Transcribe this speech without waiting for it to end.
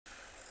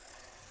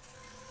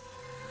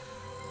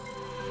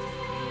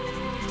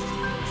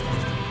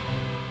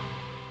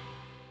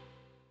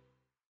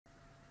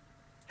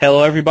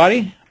Hello,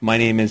 everybody. My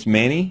name is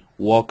Manny.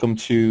 Welcome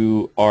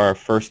to our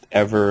first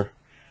ever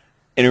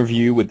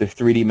interview with the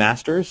 3D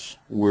Masters.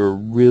 We're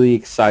really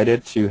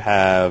excited to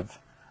have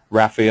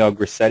Rafael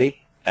Grassetti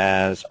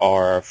as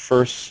our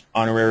first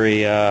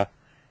honorary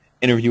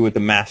interview with the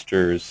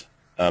Masters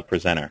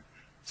presenter.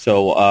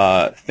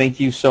 So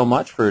thank you so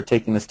much for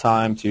taking this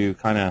time to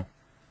kind of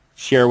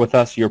share with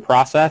us your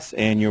process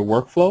and your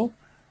workflow.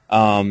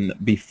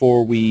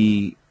 Before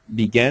we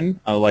begin,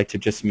 I would like to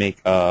just make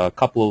a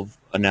couple of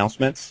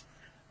announcements.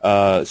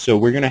 So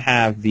we're going to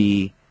have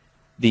the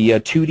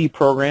 2D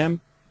program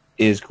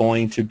is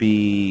going to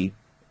be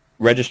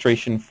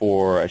registration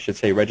for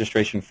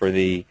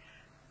the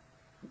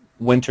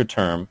winter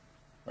term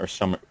or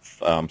summer.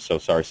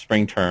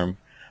 Spring term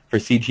for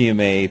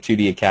CGMA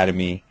 2D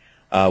Academy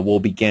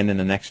will begin in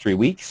the next 3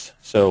 weeks.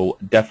 So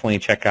definitely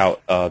check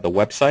out the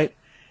website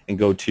and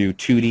go to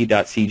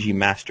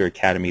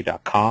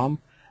 2d.cgmasteracademy.com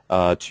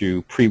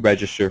to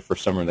pre-register for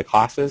some of the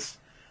classes.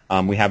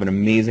 We have an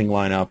amazing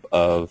lineup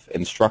of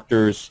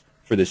instructors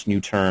for this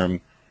new term,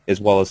 as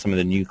well as some of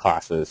the new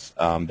classes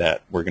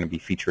that we're going to be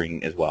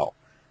featuring as well.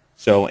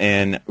 So,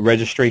 and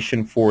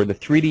registration for the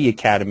 3D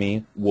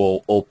Academy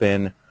will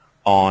open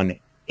on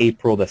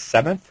April the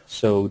 7th,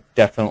 so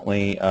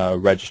definitely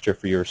register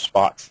for your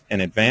spots in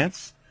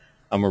advance.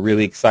 We're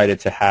really excited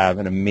to have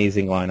an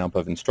amazing lineup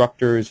of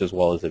instructors as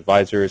well as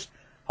advisors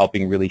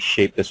helping really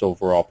shape this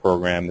overall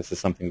program. This is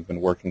something we've been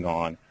working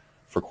on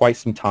for quite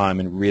some time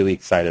and really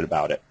excited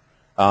about it.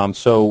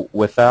 So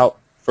without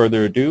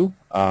further ado,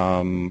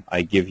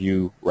 I give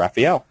you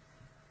Rafael.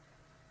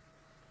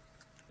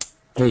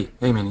 Hey,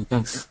 Manny,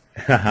 thanks.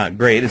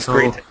 Great, it's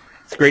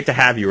great to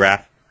have you,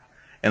 Raf.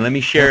 And let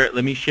me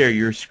share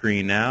your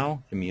screen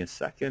now. Give me a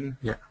second.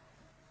 Yeah.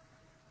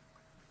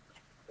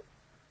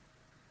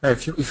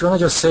 If you want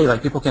to just say,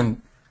 like, people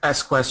can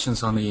ask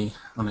questions on the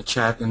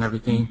chat and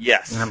everything.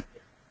 Yes.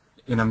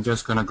 And I'm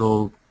just gonna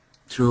go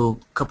through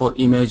a couple of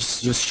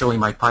images just showing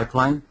my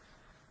pipeline.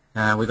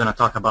 We're gonna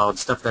talk about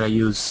stuff that I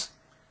use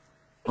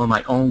on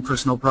my own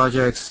personal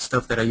projects,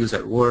 stuff that I use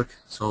at work.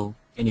 So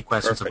any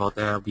questions Perfect. about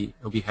that,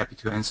 I'll be happy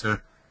to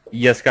answer.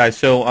 Yes, guys.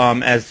 So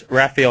as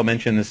Rafael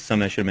mentioned, this is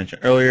something I should have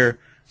mentioned earlier.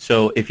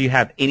 So if you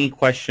have any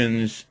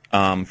questions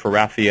for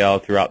Rafael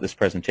throughout this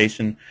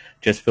presentation,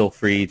 just feel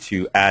free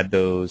to add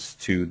those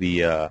to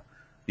the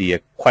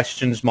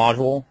questions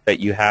module that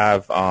you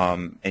have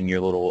in your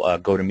little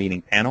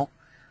GoToMeeting panel.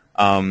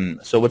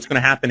 So what's going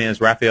to happen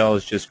is Rafael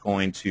is just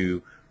going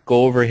to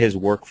go over his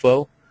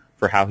workflow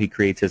for how he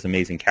creates his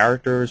amazing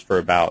characters for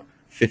about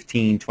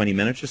 15-20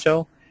 minutes or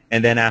so,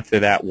 and then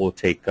after that we'll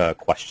take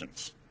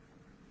questions.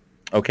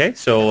 Okay,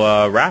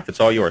 so Raf,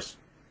 it's all yours.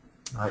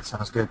 All right,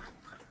 sounds good.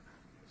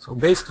 So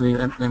basically,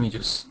 let me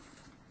just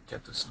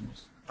get this.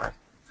 All right.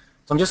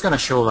 So I'm just gonna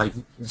show, like,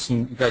 you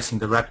guys seen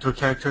the Raptor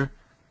character,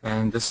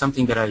 and there's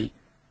something that I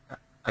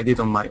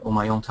did on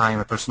my own time,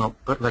 a personal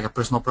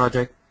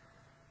project,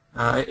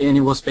 and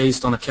it was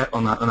based on a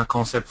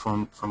concept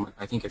from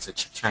I think it's a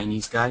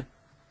Chinese guy,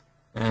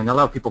 and a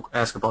lot of people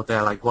ask about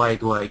that, like, why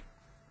do I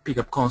pick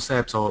up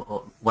concepts,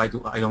 or why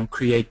do I don't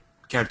create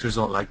characters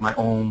or like my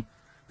own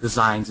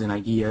designs and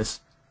ideas.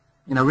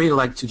 And I really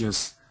like to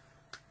just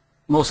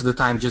most of the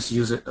time just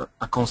use a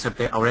concept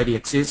that already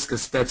exists,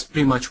 because that's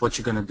pretty much what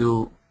you're gonna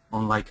do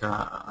on like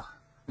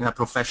in a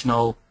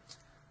professional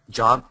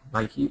job.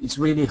 Like, it's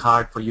really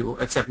hard for you,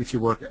 except if you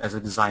work as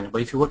a designer.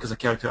 But if you work as a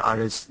character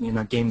artist in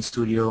a game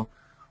studio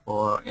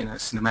or in a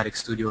cinematic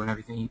studio and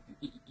everything,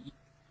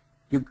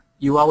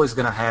 you always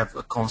gonna have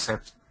a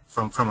concept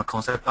from a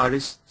concept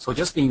artist. So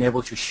just being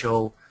able to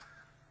show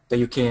that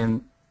you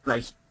can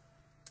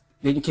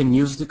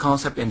use the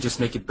concept and just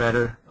make it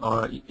better,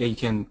 or you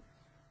can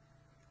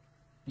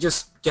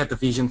just get the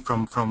vision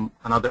from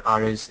another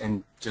artist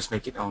and just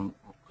make it on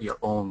your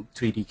own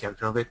 3D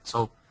character of it.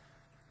 So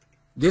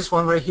this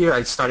one right here,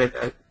 I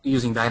started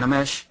using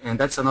Dynamesh, and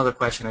that's another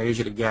question I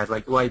usually get,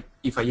 like, why,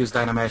 if I use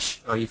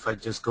Dynamesh or if I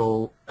just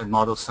go and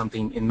model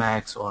something in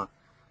Max,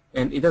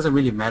 and it doesn't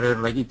really matter.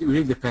 Like, it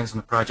really depends on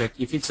the project.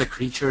 If it's a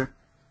creature,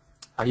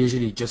 I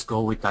usually just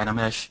go with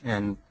Dynamesh,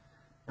 and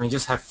I mean,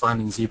 just have fun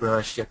in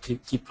ZBrush,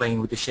 keep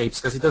playing with the shapes,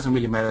 because it doesn't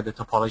really matter the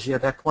topology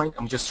at that point.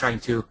 I'm just trying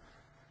to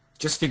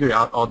just figure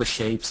out all the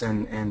shapes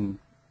and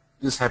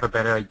just have a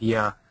better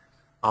idea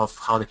of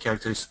how the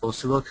character is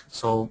supposed to look.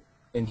 So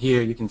in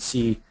here you can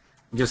see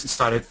I just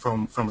started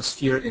from a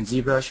sphere in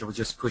ZBrush. I was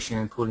just pushing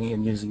and pulling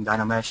and using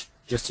Dynamesh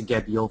just to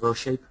get the overall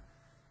shape.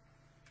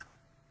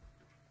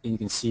 And you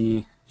can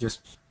see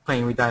just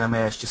playing with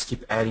Dynamesh, just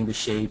keep adding the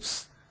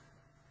shapes.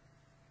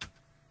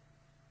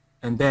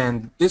 And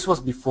then this was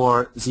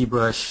before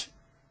ZBrush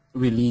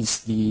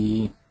released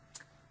the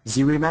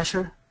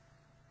Z-Remesher.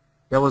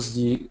 That was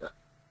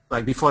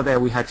before that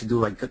we had to do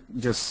like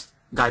just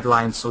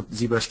guidelines so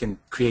ZBrush can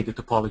create the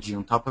topology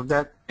on top of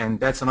that. And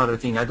that's another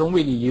thing. I don't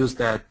really use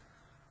that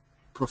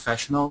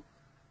professionally.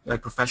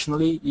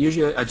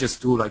 Usually I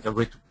just do like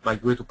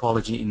grid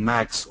topology in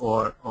Max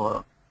or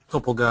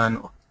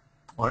Topogun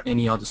or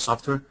any other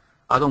software.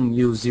 I don't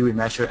use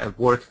Z-Remesher at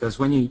work, because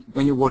when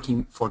you're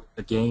working for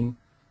a game,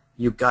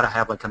 you gotta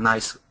have like a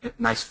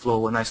nice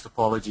flow, a nice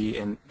topology,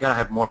 and you gotta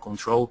have more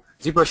control.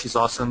 ZBrush is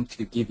awesome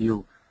to give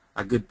you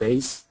a good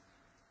base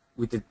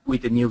with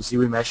the new Z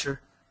remesher,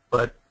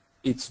 but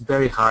it's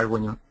very hard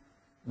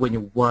when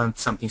you want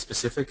something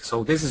specific.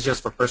 So this is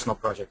just for personal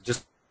project.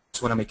 Just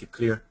want to make it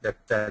clear that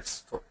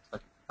that's for,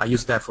 like, I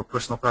use that for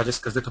personal projects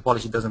because the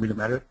topology doesn't really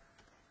matter.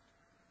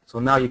 So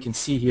now you can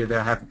see here that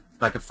I have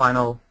like a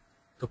final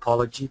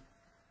topology,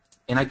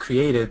 and I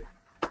created,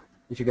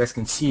 if you guys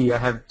can see, I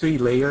have 3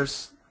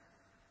 layers,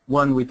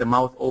 one with the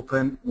mouth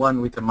open,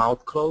 one with the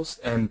mouth closed,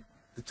 and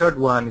the third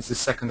one is the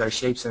secondary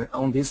shapes. And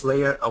on this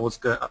layer,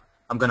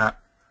 I'm gonna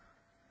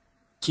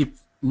keep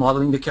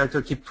modeling the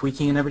character, keep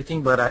tweaking and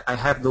everything, but I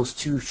have those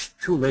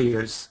two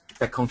layers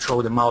that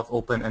control the mouth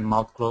open and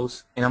mouth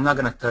close, and I'm not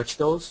gonna touch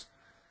those.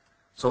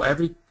 So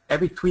every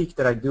tweak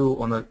that I do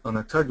on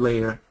the third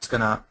layer, it's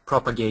gonna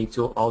propagate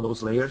to all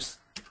those layers,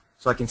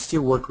 so I can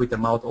still work with the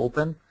mouth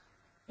open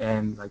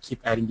and like keep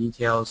adding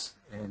details,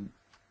 and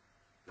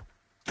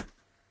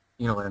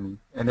you know what I mean.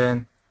 And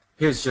then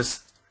here's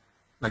just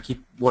like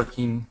keep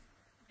working,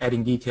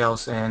 adding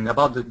details. And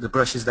about the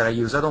brushes that I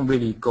use, I don't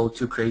really go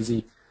too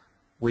crazy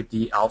with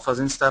the alphas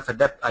and stuff.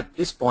 At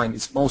this point,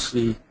 it's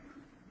mostly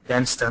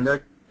Dam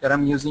Standard that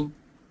I'm using.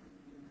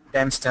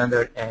 Dam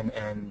Standard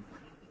and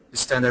the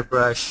standard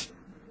brush,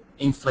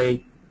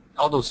 inflate,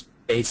 all those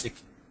basic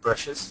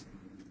brushes.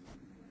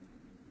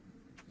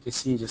 You can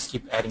see, just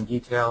keep adding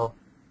detail.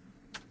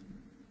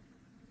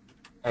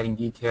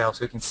 So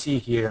you can see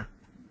here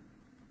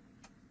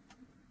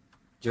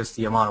just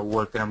the amount of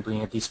work that I'm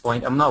doing at this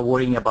point. I'm not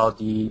worrying about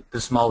the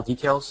small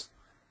details.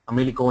 I'm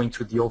really going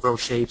through the overall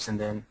shapes and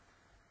then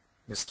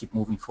just keep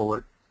moving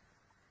forward.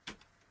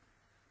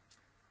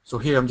 So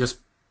here I'm just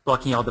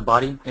blocking out the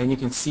body, and you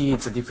can see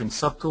it's a different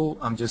subtool.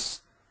 I'm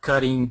just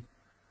cutting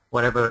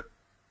whatever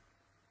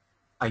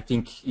I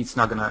think it's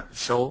not gonna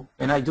show,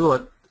 and I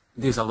do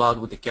this a lot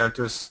with the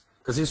characters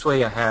because this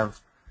way I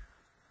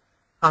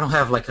don't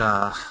have like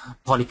a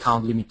poly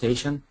count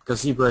limitation,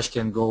 because ZBrush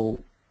can go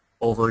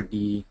over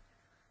the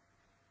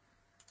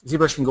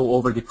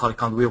poly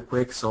count real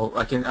quick. So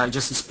I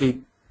just split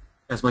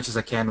as much as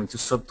I can into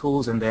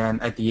subtools, and then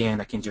at the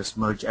end I can just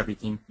merge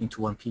everything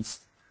into one piece.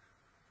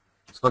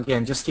 So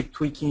again, just keep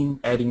tweaking,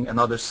 adding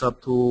another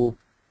subtool,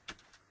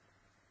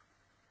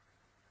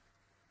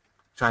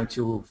 trying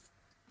to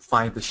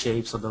find the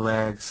shapes of the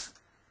legs.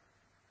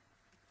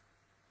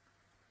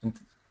 And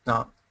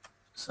now,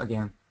 so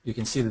again, you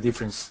can see the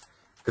difference,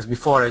 because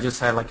before I just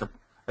had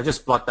I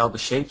just blocked out the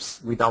shapes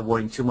without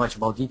worrying too much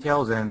about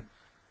details and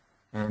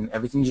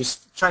everything,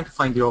 just trying to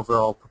find the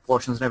overall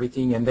proportions and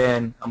everything. And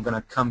then I'm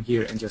gonna come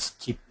here and just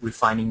keep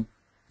refining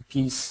the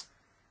piece.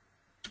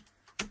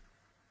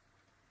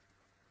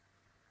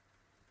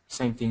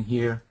 Same thing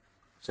here,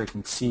 so you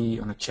can see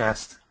on the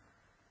chest,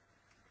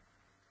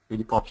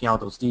 really popping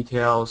out those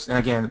details. And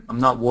again, I'm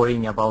not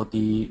worrying about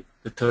the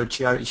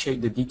tertiary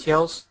shape, the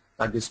details,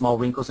 like the small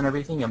wrinkles and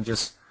everything. I'm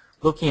just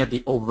looking at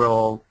the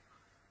overall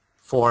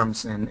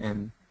forms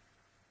and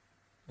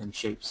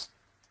shapes.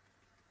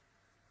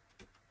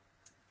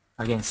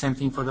 Again, same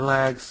thing for the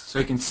legs. So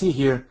you can see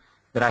here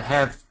that I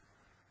have,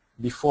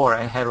 before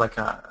I had like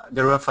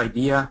the rough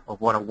idea of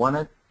what I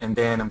wanted, and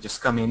then I'm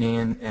just coming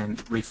in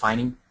and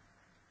refining.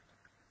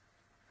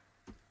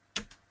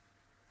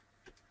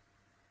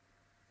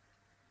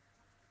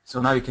 So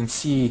now you can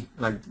see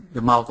like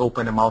the mouth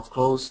open and mouth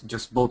closed,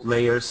 just both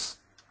layers,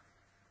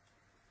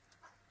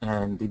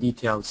 and the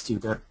detail is still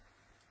there.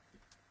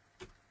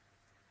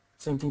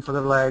 Same thing for the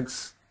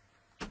legs.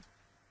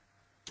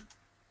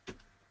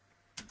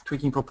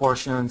 Tweaking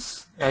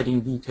proportions,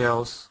 adding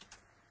details.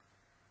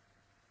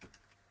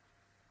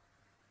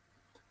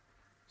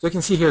 So you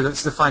can see here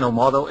that's the final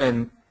model,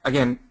 and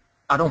again,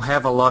 I don't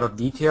have a lot of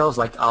details,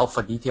 like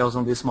alpha details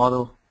on this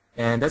model,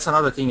 and that's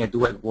another thing I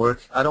do at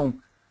work. I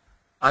don't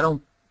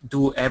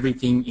do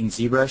everything in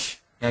ZBrush.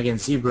 And again,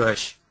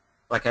 ZBrush,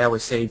 like I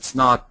always say, it's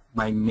not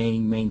my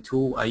main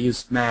tool. I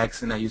use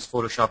Max and I use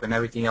Photoshop and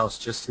everything else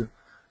just to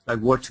like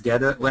work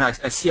together. When I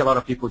see a lot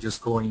of people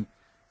just going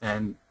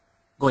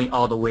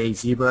all the way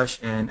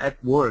ZBrush, and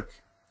at work,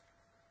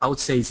 I would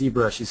say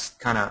ZBrush is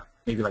kind of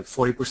maybe like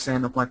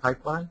 40% of my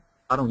pipeline.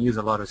 I don't use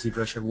a lot of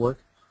ZBrush at work.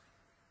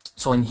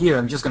 So in here,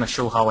 I'm just going to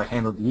show how I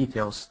handle the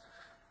details.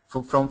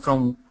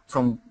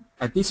 From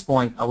at this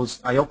point,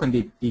 I opened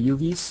the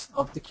UVs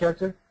of the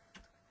character,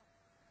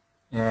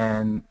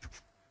 and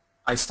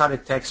I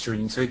started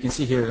texturing. So you can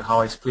see here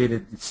how I split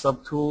it, the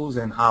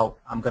subtools, and how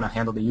I'm going to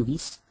handle the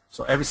UVs.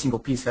 So every single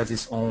piece has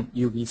its own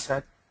UV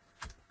set.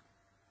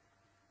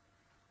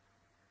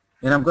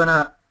 And I'm going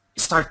to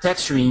start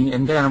texturing,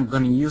 and then I'm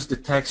going to use the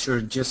texture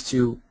just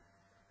to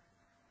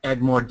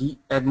add more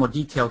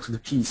detail to the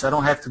piece. I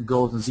don't have to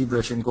go to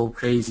ZBrush and go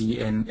crazy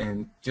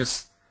and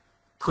just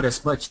put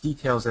as much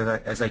details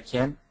as I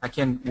can. I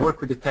can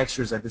work with the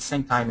textures at the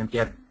same time and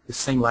get the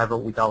same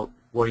level without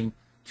worrying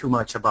too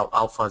much about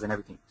alphas and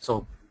everything.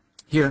 So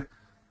here,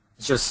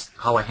 it's just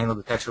how I handle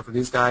the texture for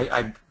this guy.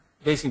 I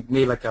basically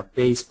made like a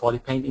base poly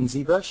paint in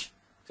ZBrush.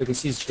 So you can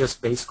see it's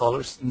just base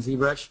colors in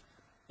ZBrush.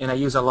 and I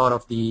use a lot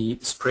of the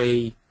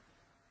spray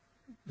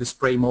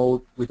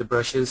mode with the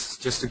brushes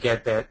just to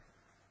get the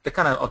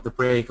kind of the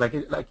break, like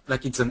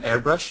it's an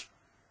airbrush.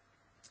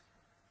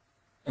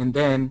 And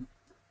then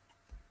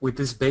with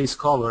this base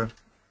color,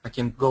 I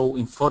can go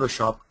in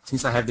Photoshop.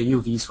 Since I have the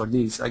UVs for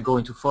this, I go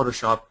into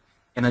Photoshop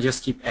and I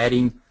just keep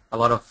adding a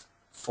lot of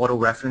photo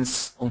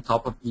reference on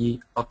top of the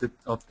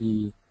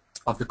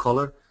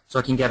color, so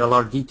I can get a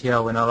lot of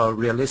detail and a lot of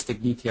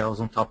realistic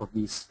details on top of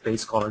this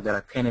base color that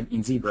I painted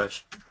in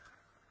ZBrush.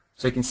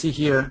 So you can see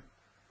here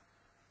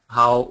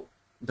how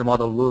the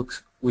model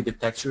looks with the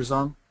textures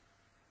on,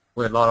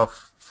 with a lot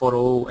of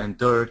photo and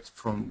dirt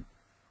from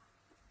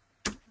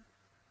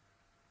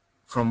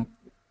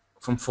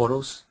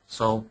photos.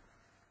 So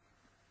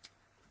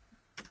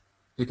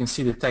you can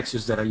see the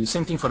textures that I use.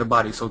 Same thing for the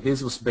body. So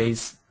this was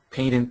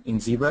painted in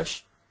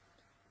ZBrush,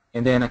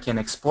 and then I can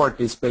export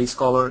this base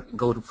color,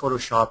 go to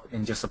Photoshop,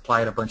 and just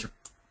apply a bunch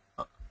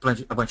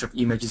of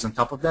images on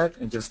top of that,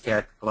 and just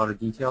get a lot of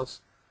details.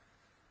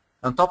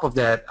 On top of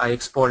that, I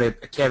exported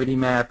a cavity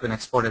map and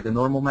exported the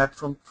normal map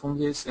from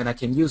this, and I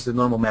can use the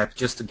normal map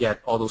just to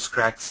get all those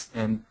cracks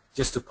and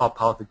just to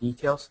pop out the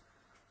details.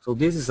 So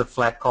this is a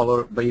flat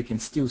color, but you can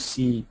still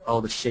see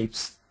all the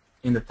shapes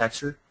in the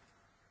texture.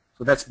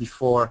 So that's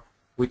before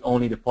with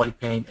only the poly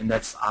paint, and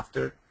that's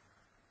after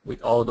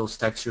with all those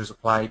textures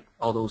applied,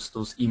 all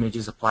those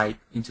images applied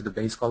into the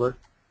base color.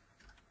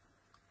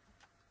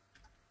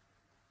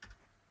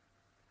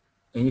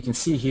 And you can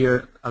see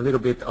here a little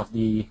bit of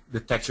the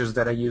textures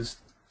that I used.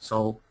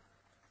 So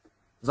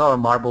it's all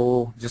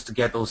marble just to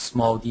get those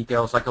small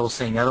details. Like I was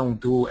saying, I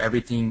don't do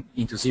everything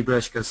into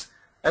ZBrush because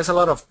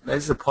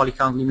there's a poly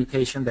count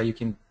limitation that you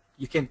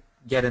can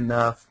get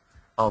enough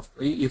of.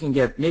 You can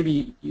get,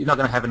 maybe you're not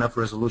going to have enough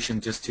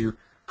resolution just to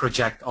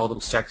project all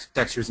those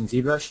textures in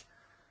ZBrush.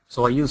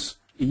 So I use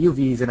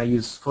UVs and I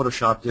use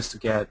Photoshop just to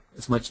get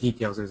as much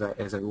details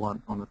as I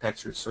want on the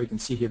textures. So you can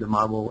see here the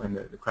marble and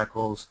the crack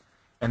holes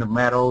and the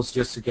metals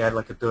just to get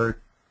like a dirt,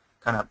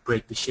 kind of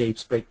break the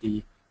shapes, break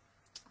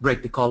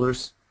the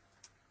colors.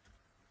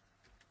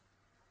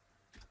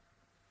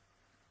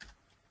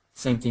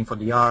 Same thing for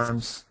the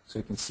arms. So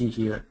you can see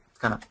here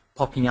kind of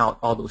popping out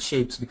all those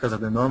shapes because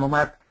of the normal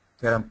map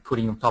that I'm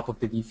putting on top of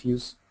the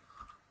diffuse.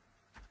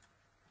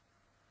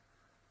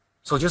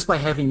 So just by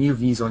having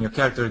UVs on your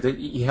character,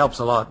 it helps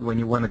a lot when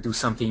you want to do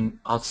something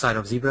outside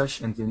of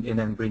ZBrush and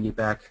then bring it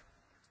back.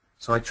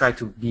 So I try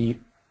to be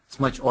as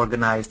much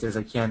organized as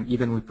I can,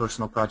 even with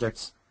personal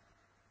projects.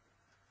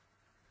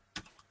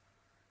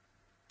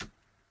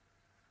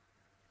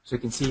 So you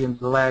can see in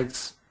the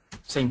legs,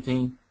 same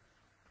thing.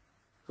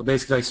 So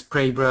basically I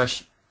spray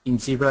brush in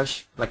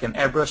ZBrush, like an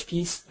airbrush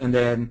piece, and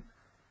then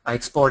I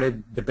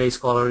exported the base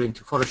color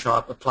into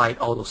Photoshop, applied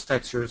all those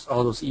textures,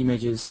 all those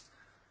images,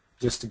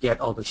 just to get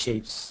all the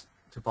shapes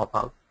to pop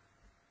out.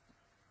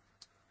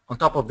 On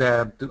top of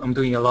that, I'm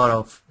doing a lot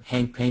of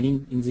hand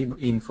painting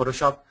in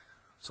Photoshop.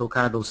 So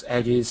kind of those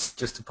edges,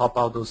 just to pop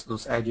out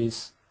those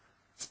edges.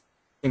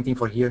 Same thing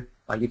for here.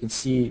 Like you can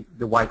see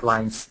the white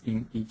lines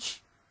in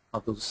each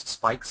of those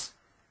spikes.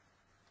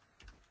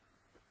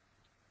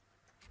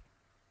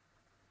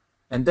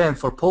 And then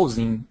for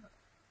posing,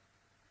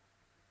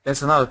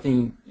 that's another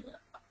thing.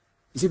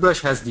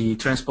 ZBrush has the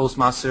transpose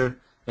master,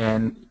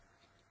 and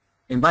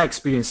in my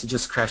experience, it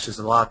just crashes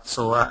a lot.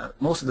 So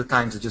most of the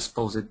times I just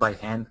pose it by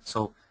hand.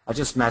 So I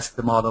just mask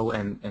the model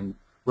and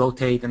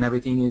rotate and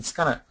everything. It's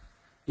kind of,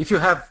 if you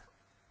have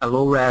a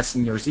low res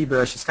in your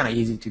ZBrush, it's kind of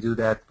easy to do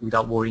that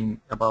without worrying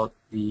about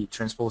the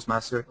transpose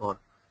master or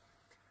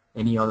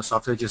any other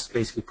software. Just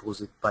basically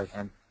pose it by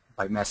hand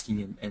by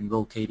masking and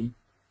rotating.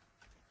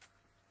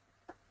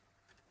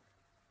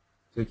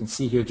 So you can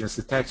see here just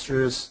the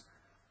textures,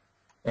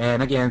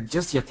 and again,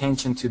 just the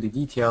attention to the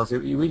details. It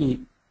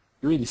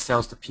really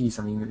sells the piece.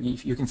 I mean,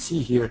 if you can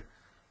see here,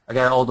 I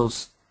got all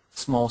those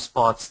small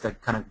spots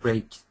that kind of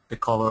break the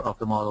color of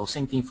the model.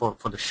 Same thing for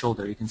the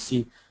shoulder. You can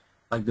see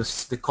like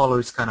the color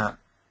is kind of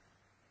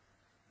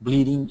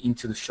bleeding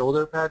into the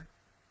shoulder pad,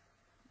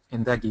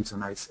 and that gives a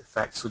nice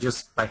effect. So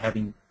just by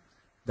having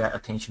that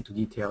attention to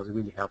details, it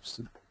really helps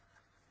to,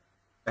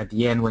 at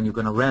the end when you're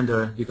going to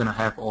render, you're going to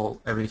have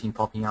everything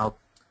popping out.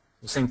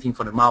 The same thing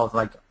for the mouth,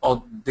 like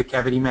all the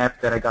cavity map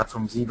that I got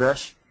from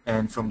ZBrush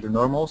and from the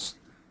normals.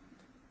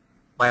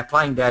 By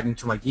applying that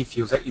into my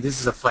diffuse, this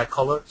is a flat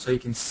color, so you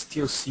can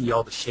still see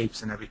all the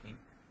shapes and everything.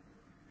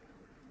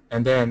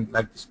 And then,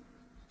 like,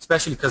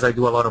 especially because I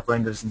do a lot of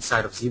renders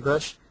inside of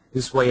ZBrush,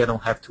 this way I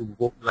don't have to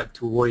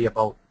worry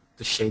about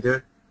the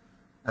shader.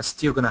 I'm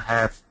still gonna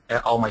have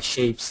all my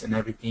shapes and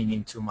everything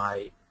into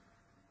my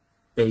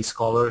base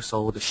color,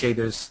 so the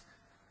shaders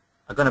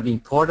are gonna be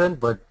important,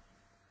 but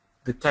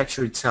the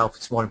texture itself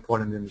is more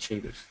important than the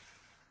shaders.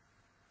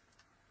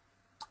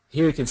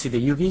 Here you can see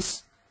the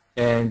UVs.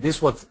 And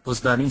this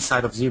was done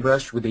inside of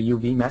ZBrush with the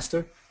UV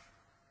master,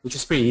 which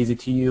is pretty easy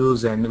to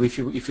use. And if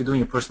you're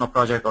doing a personal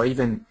project, or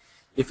even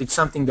if it's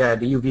something that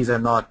the UVs are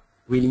not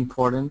really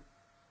important,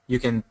 you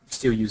can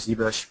still use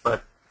ZBrush.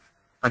 But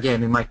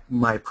again, in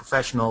my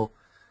professional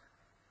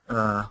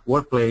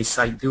workplace,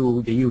 I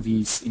do the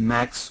UVs in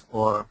Max,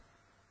 or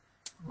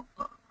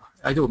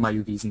I do my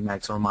UVs in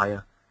Max or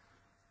Maya.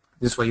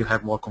 This way you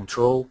have more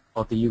control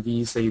of the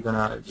UVs, so you're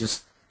gonna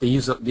just the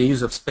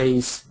use of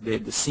space,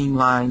 the seam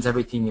lines,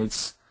 everything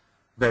is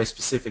very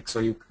specific, so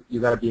you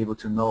gotta be able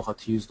to know how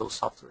to use those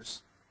softwares.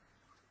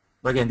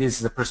 But again, this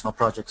is a personal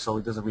project, so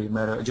it doesn't really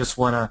matter. I just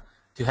wanna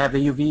to have the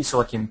UV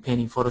so I can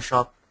paint in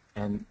Photoshop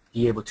and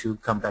be able to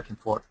come back and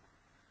forth.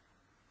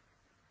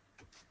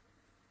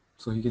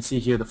 So you can see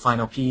here the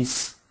final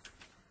piece.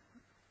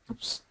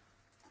 Oops.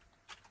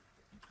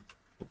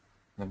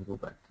 Let me go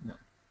back. No.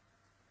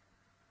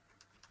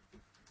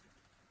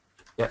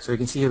 Yeah, so you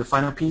can see here the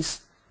final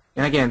piece.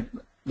 And again,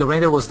 the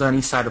render was done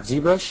inside of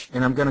ZBrush,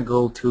 and I'm going to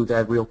go through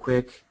that real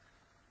quick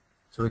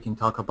so we can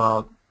talk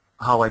about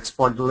how I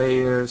export the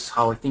layers,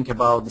 how I think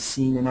about the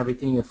scene and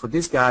everything. And for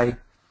this guy,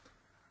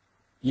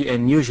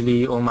 and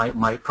usually on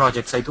my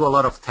projects, I do a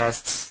lot of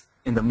tests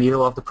in the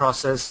middle of the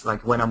process,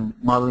 like when I'm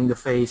modeling the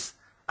face,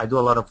 I do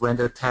a lot of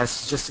render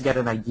tests just to get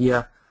an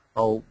idea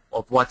of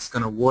what's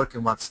going to work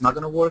and what's not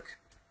going to work.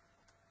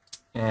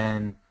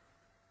 And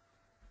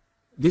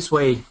this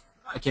way,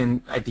 I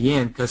can, at the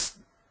end, because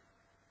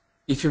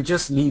if you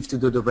just leave to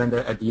do the render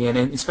at the end,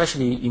 and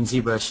especially in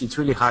ZBrush, it's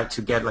really hard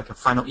to get like a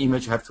final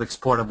image. You have to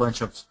export a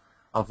bunch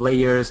of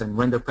layers and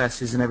render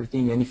passes and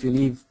everything. And if you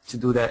leave to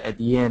do that at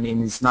the end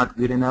and it's not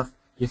good enough,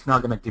 you're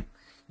not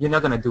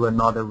gonna do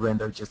another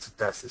render just to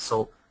test it.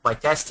 So by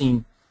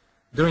testing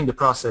during the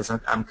process, I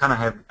kind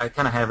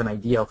of have an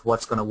idea of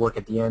what's gonna work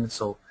at the end.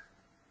 So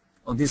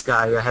on this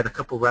guy, I had a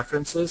couple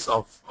references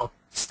of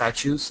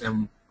statues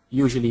and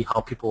usually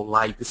how people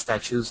like the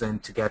statues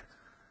and to get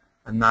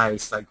a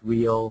nice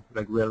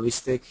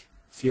realistic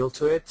feel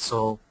to it.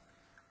 So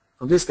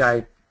from this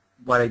guy,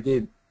 what I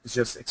did is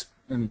just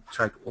let me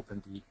try to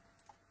open the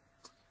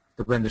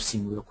render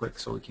scene real quick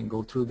so we can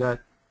go through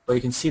that. But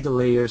you can see the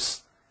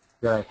layers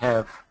that I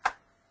have.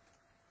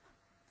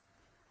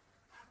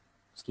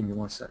 Just give me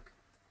one sec.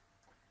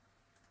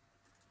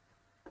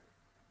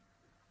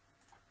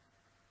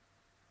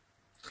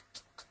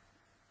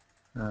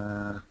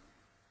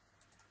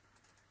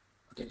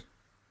 Okay.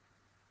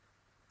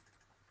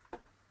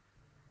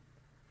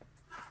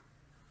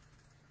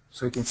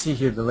 So you can see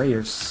here the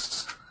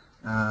layers,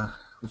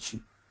 which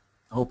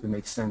I hope it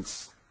makes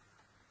sense.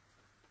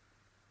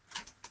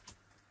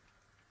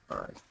 All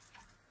right.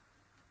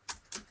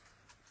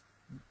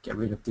 Get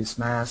rid of this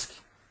mask.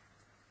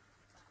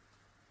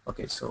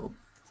 Okay, so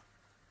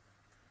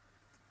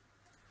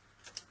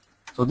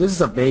this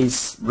is a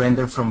base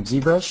render from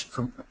ZBrush,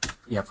 from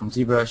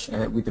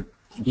ZBrush with the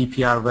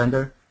BPR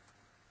render,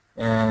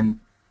 and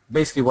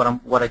basically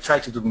what I try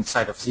to do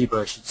inside of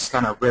ZBrush is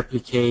kind of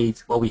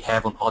replicate what we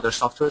have on other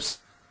softwares.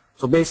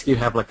 So basically you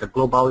have like a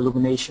global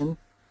illumination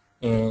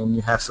and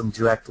you have some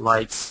direct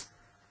lights.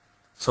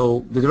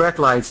 So the direct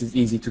lights is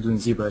easy to do in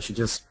ZBrush. You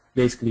just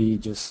basically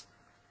just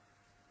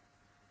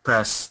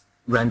press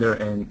render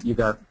and you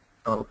got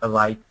a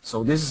light.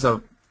 So this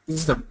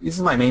is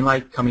my main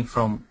light coming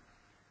from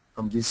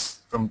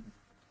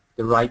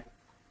the right,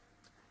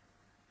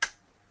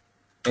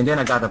 and then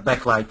I got a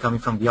backlight coming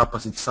from the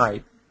opposite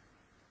side,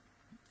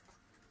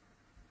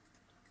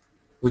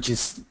 which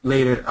is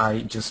later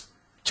I just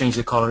changed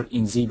the color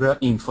in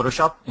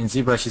Photoshop, and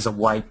ZBrush is a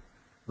white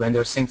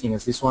render, same thing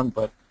as this one,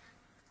 but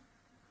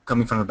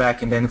coming from the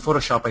back, and then in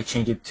Photoshop I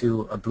change it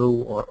to a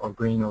blue or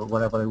green or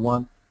whatever I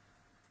want.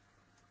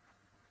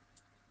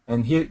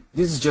 And here,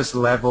 this is just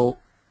level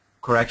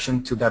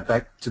correction to the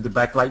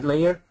backlight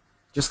layer,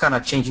 just kind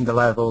of changing the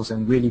levels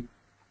and really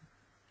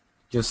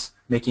just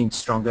making it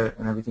stronger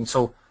and everything.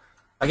 So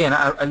again,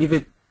 I leave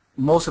it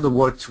most of the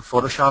work to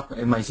Photoshop,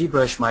 and my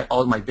ZBrush,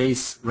 all my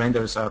base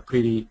renders are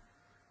pretty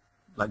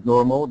like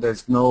normal.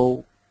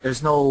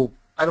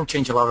 I don't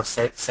change a lot of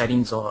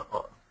settings or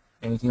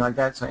anything like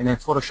that. So, and then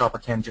Photoshop I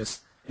can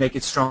just make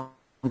it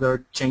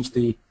stronger, change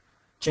the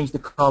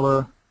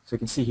color. So you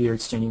can see here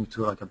it's changing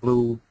to like a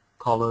blue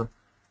color,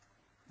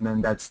 and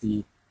then that's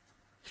the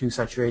hue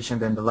saturation.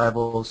 Then the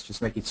levels,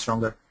 just make it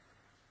stronger.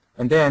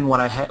 And then what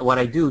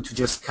I do to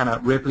just kind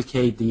of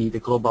replicate the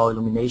global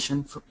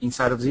illumination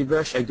inside of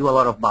ZBrush, I do a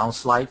lot of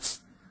bounce lights,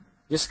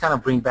 just kind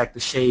of bring back the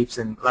shapes.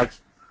 And like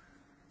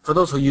for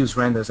those who use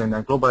renders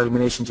and global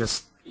illumination,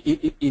 just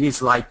it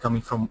is light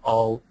coming from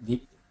all the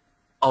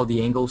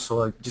angles.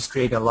 So I just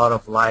create a lot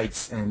of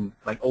lights, and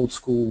like old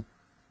school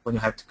when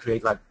you have to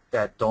create like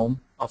that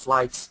dome of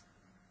lights,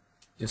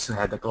 just to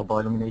have the global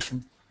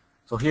illumination.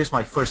 So here's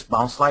my first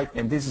bounce light,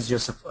 and this is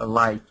just a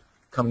light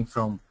coming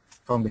from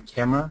the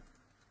camera.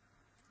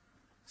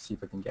 Let's see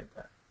if I can get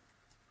that.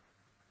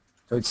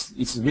 So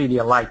it's really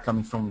a light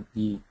coming from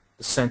the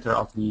center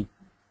of the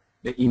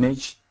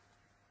image.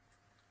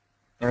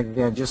 And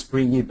again, just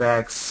bring it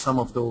back some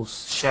of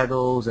those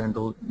shadows, and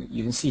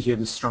you can see here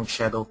the strong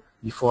shadow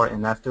before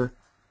and after.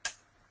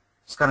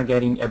 It's kind of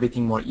getting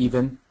everything more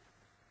even.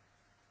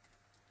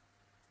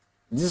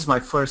 This is my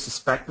first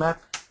spec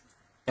map.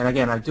 And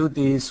again, I do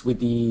this with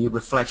the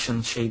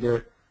reflection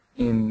shader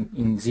in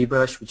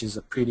ZBrush, which is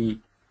a pretty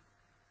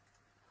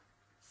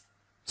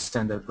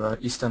standard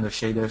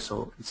shader,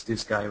 so it's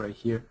this guy right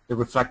here, the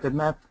reflected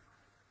map.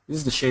 This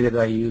is the shader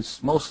that I use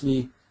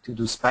mostly to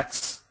do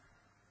specs.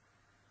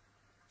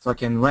 So I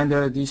can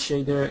render this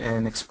shader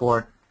and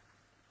export,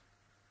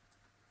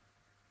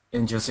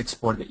 and just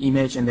export the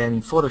image, and then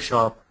in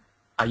Photoshop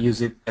I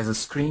use it as a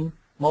screen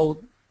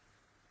mode.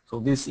 So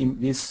this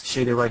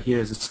shader right here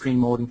is a screen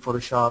mode in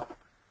Photoshop,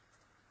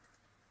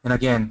 and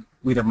again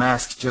with a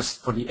mask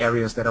just for the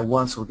areas that I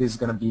want, so this is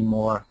going to be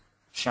more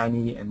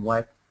shiny and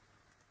wet.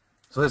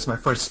 So that's my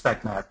first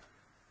spec map.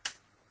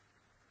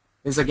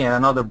 This is again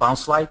another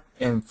bounce light,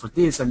 and for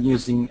this I'm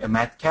using a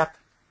matte cap.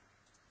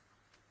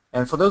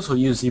 And for those who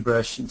use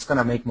ZBrush, it's going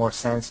to make more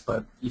sense,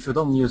 but if you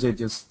don't use it,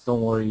 just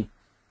don't worry.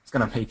 It's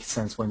going to make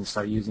sense when you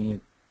start using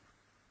it.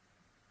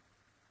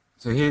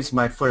 So here's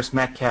my first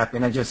matte cap,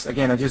 and I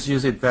just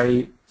use it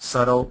very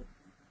subtle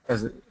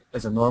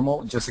as a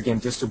normal, just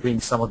to bring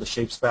some of the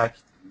shapes back.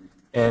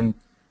 And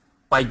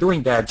by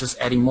doing that, just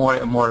adding more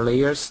and more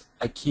layers,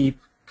 I keep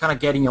kind of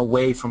getting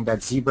away from that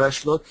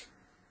ZBrush look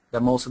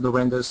that most of the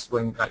renders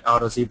when like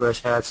out of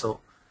ZBrush had. So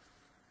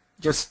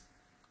just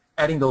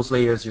adding those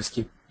layers, just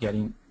keep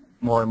getting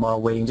more and more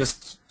away, and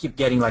just keep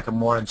getting like a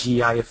more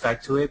GI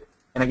effect to it.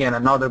 And again,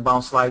 another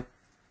bounce light,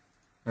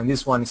 and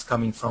this one is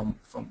coming from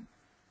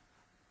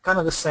kind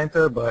of the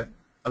center, but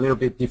a little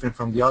bit different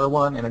from the other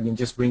one. And again,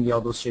 just bringing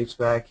all those shapes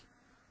back.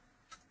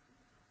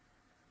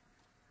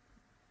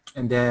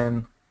 And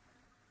then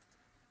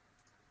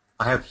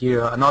I have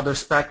here another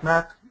spec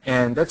map,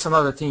 and that's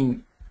another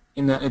thing.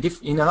 In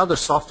another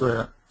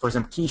software, for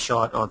example,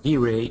 Keyshot or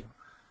V-Ray,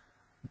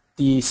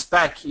 the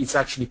spec is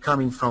actually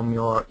coming from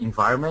your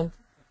environment.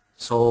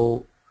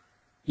 So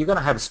you're going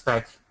to have a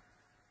spec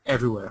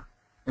everywhere.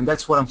 And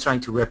that's what I'm trying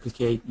to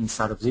replicate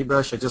inside of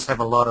ZBrush. I just have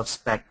a lot of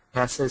spec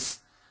passes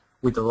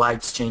with the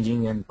lights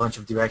changing in a bunch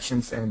of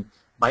directions. And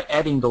by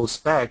adding those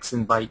specs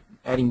and by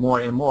adding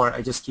more and more,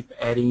 I just keep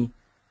adding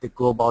the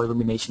global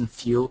illumination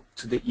feel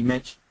to the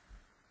image.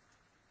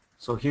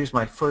 So here's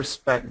my first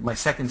spec, my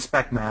second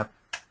spec map.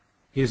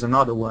 Here's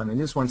another one, and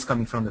this one's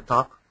coming from the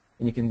top,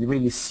 and you can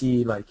really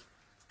see like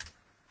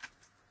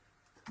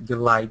the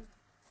light,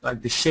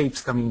 like the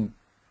shapes coming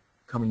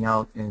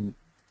out, and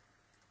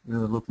it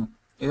doesn't look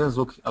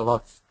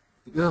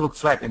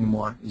flat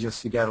anymore. It's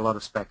just you get a lot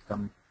of spec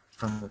coming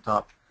from the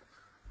top.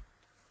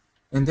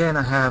 And then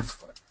I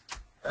have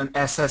an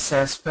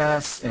SSS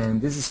pass, and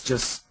this is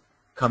just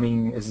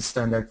coming as a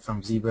standard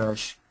from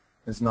ZBrush.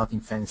 There's nothing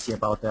fancy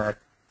about that.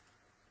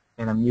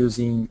 And I'm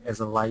using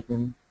as a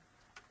lighten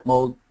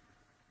mode.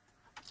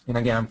 And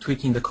again, I'm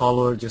tweaking the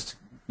color just to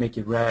make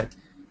it red.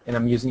 And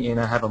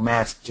I have a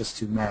mask just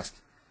to mask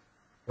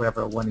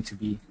wherever I want it to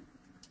be.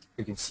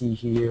 You can see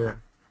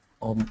here,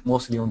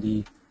 mostly on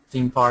the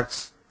thin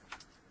parts.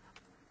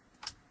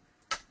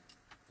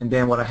 And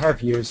then what I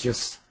have here is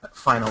just a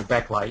final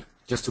backlight,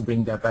 just to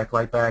bring that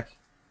backlight back.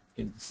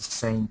 It's the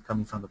same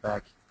coming from the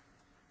back.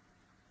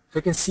 So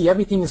you can see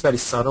everything is very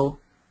subtle.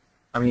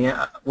 I mean,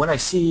 when I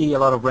see a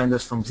lot of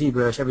renders from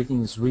ZBrush,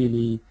 everything is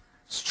really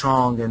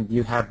strong, and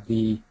you have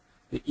the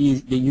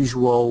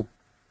usual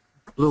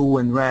blue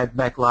and red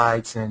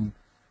backlights, and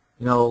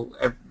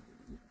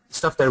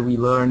stuff that we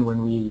learn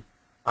when we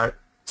are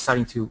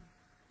starting to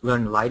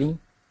learn lighting.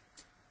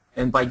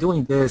 And by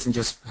doing this and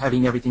just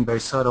having everything very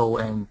subtle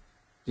and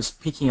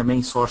just picking a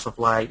main source of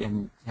light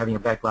and having a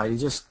backlight,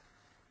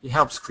 it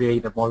helps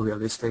create a more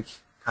realistic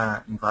kind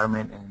of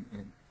environment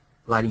and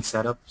lighting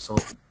setup. So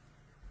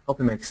hope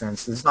it makes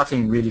sense. There's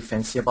nothing really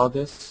fancy about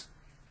this.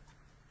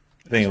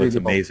 I think it looks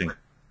amazing.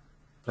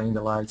 Playing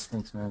the lights,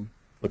 thanks, man.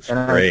 Looks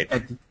great.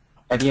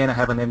 At the end, I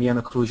have an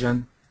ambient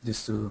occlusion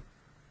just to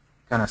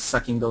kind of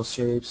sucking those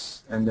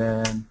shapes, and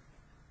then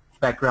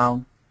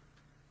background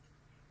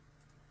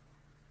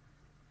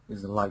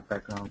is a light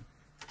background,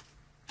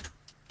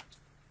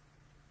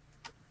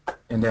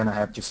 and then I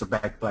have just a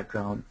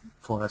background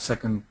for a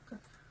second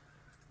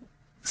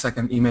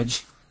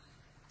image.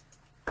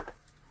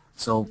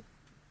 So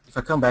if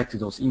I come back to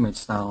those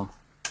images now,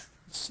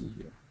 let's see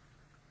here.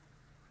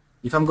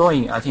 If I'm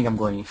going, I think I'm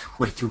going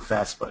way too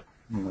fast, but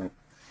anyway,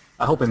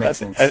 I hope it makes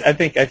sense. I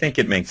think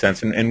it makes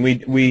sense, and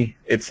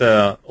it's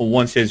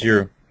once as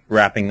you're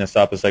wrapping this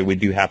up, it's like we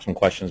do have some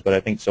questions, but I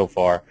think so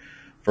far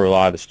for a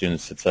lot of the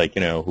students, it's like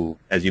who,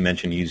 as you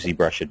mentioned, use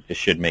ZBrush, it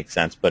should make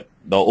sense, but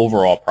the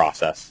overall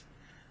process,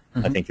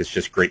 I think it's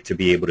just great to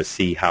be able to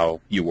see how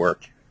you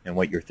work and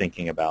what you're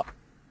thinking about.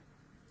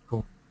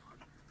 Cool.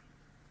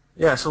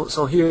 Yeah,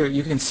 so here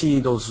you can see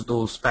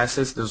those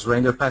passes, those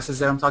render passes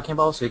that I'm talking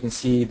about. So you can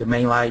see the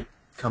main light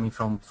coming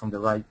from the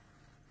right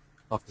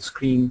of the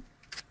screen,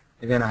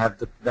 and then I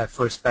have that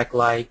first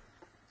backlight,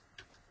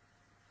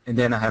 and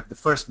then I have the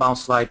first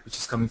bounce light, which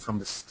is coming from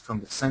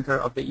the center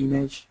of the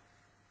image.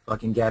 So I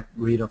can get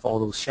rid of all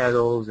those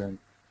shadows and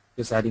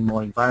just adding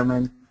more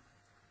environment.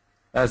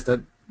 This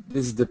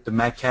is the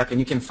matte cap,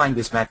 and you can find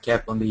this matte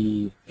cap on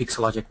the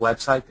Pixelogic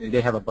website. They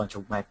have a bunch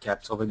of matte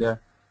caps over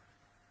there.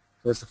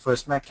 So that's the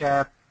first matte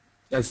cap.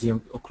 That's the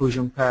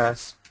occlusion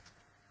pass.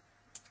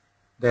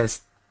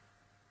 That's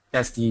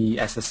the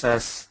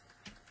SSS.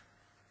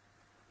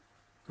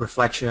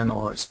 reflection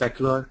or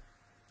specular.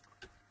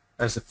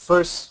 There's the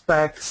first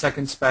spec,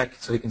 second spec,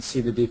 so you can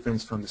see the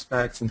difference from the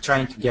specs, and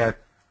trying to get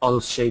all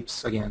those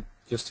shapes again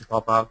just to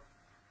pop out.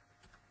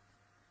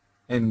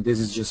 And this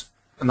is just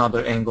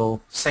another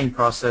angle, same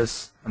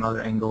process,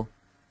 another angle,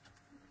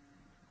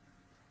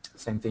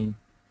 same thing.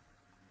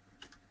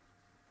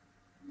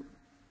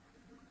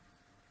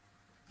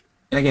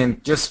 And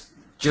again, just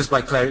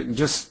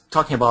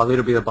talking about a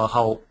little bit about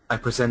how I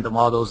present the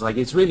models, like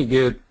it's really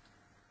good.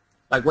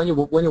 Like when you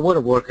want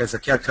to work as a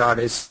character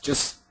artist,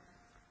 just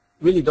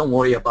really don't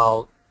worry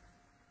about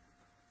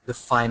the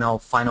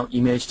final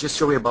image.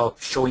 Just worry about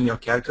showing your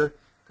character,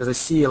 because I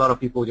see a lot of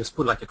people just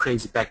put like a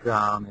crazy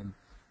background and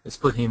just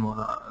put him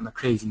on a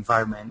crazy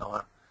environment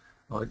or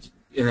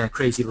in a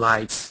crazy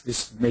lights,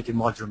 just make it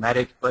more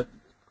dramatic. But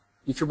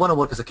if you want to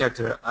work as a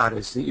character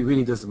artist, it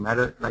really doesn't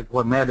matter. Like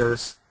what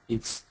matters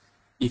is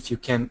if you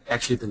can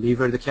actually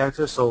deliver the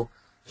character. So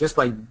just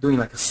by doing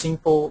like a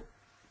simple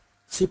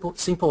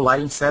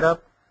lighting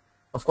setup,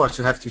 of course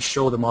you have to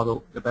show the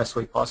model the best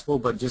way possible,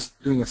 but just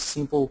doing a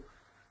simple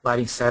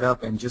lighting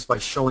setup and just by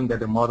showing that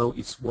the model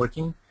is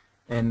working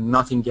and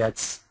nothing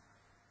gets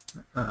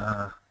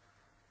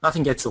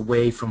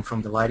away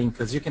from the lighting,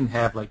 because you can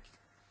have like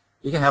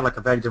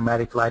a very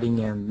dramatic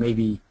lighting and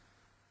maybe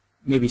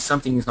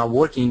something is not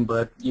working,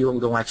 but you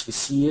don't actually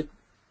see it.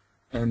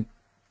 And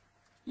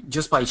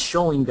just by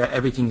showing that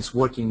everything is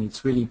working,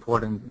 it's really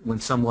important when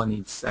someone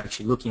is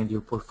actually looking at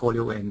your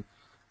portfolio and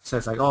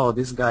says like, oh,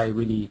 this guy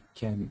really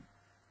can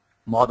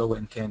model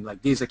and can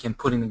like this, I can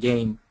put in a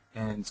game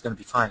and it's going to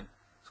be fine.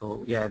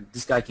 So yeah,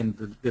 this guy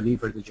can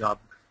deliver the job,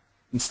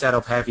 instead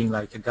of having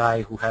like a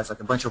guy who has like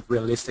a bunch of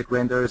realistic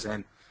renders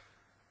and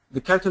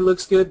the character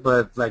looks good,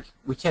 but like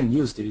we can't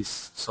use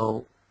this.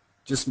 So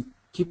just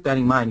keep that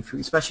in mind,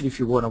 especially if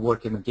you want to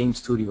work in a game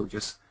studio.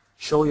 Just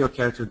show your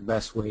character the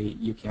best way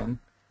you can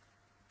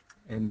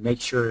and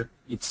make sure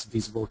it's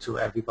visible to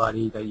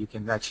everybody that you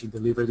can actually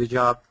deliver the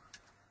job.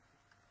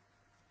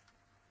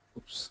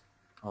 Oops.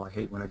 Oh, I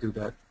hate when I do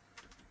that.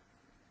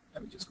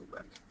 Let me just go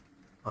back.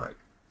 All right.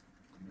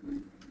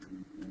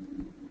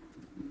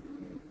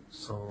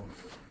 So,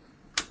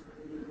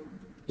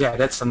 yeah,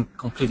 that's a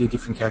completely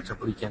different character,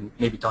 but we can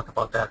maybe talk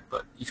about that.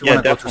 But if you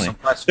want to go through some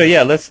questions. So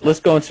yeah, let's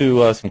go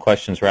into some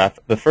questions, Raph.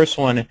 The first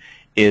one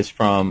is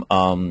from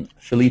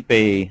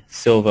Felipe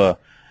Silva,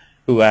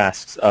 who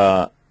asks,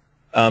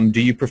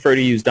 do you prefer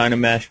to use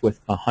Dynamesh with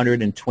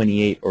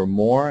 128 or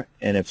more,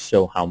 and if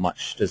so, how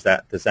much? Does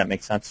that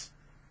make sense?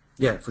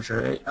 Yeah, for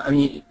sure. I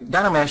mean,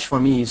 Dynamesh for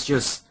me is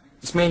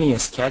it's mainly a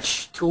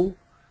sketch tool,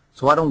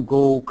 so I don't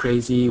go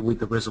crazy with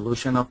the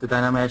resolution of the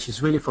Dynamesh.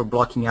 It's really for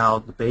blocking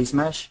out the base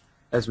mesh,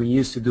 as we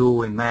used to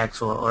do in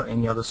Max or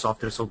any other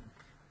software. So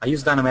I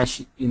use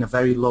Dynamesh in a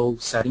very low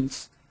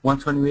settings,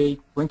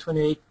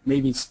 128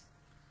 maybe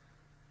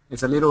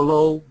it's a little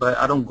low, but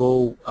I don't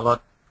go a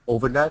lot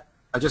over that.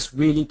 I just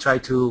really try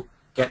to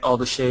get all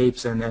the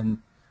shapes and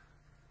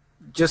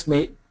just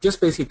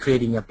basically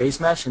creating a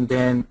base mesh, and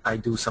then I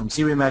do some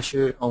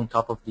Z-remesher on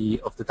top of the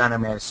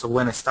Dynamesh. So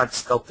when I start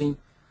sculpting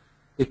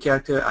the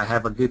character, I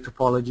have a good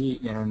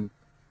topology, and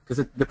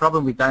because the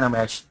problem with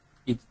Dynamesh,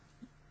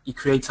 it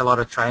creates a lot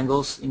of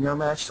triangles in your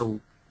mesh. So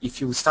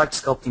if you start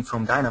sculpting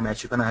from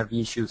Dynamesh, you're gonna have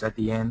issues at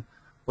the end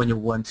when you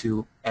want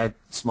to add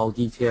small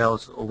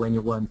details, or when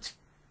you want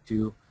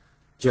to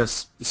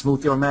just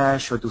smooth your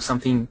mesh or do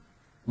something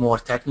more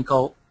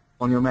technical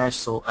on your mesh.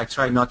 So I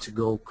try not to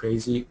go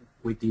crazy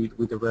with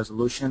the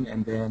resolution,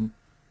 and then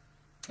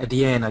at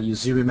the end I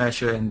use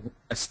Z-remesher and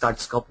I start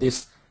sculpt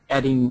this,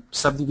 adding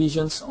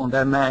subdivisions on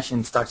that mesh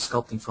and start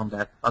sculpting from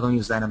that. I don't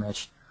use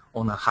Dynamesh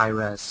on a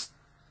high-res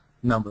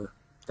number.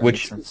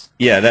 Which,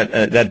 yeah,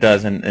 that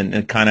does, and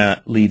it kind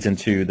of leads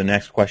into the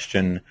next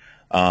question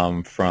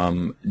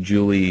from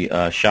Julie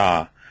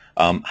Shah.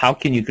 How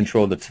can you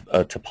control the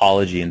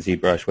topology in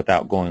ZBrush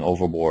without going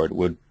overboard?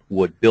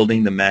 Would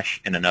building the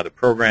mesh in another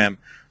program,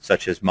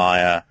 such as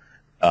Maya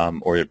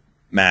or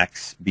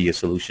Max, be a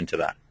solution to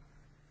that?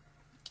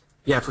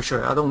 Yeah, for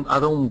sure. I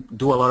don't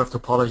do a lot of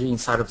topology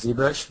inside of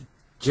ZBrush.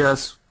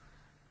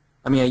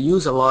 I mean, I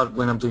use a lot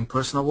when I'm doing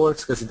personal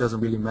works because it doesn't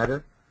really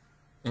matter,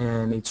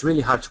 and it's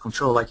really hard to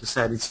control. Like you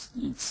said,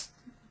 it's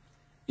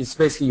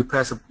basically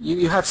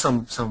you have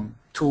some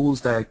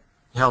tools that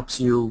helps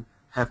you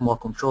have more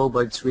control,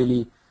 but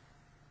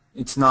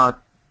it's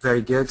not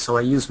very good. So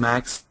I use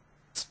Max,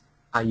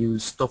 I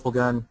use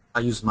Topogun, I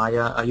use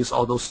Maya, I use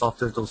all those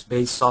softwares, those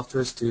base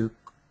softwares, to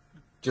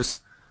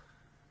just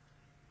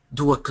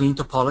do a clean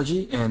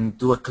topology and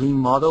do a clean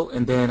model,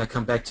 and then I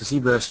come back to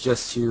ZBrush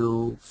just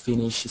to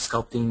finish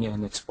sculpting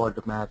and export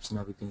the maps and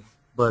everything.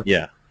 But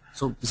yeah,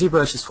 so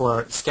ZBrush is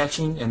for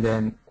sketching, and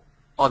then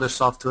other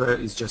software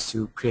is just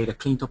to create a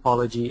clean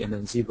topology, and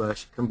then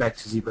come back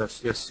to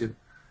ZBrush just to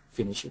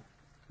finish it.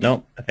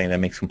 No, I think that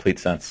makes complete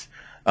sense.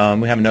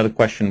 We have another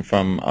question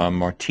from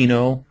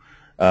Martino,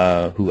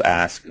 who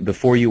asks,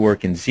 before you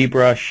work in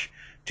ZBrush,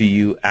 do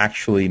you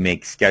actually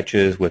make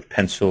sketches with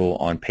pencil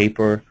on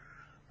paper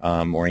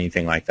or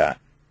anything like that?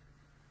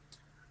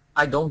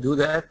 I don't do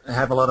that. I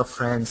have a lot of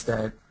friends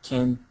that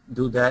can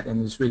do that,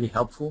 and it's really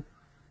helpful.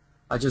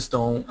 I just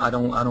don't. I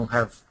don't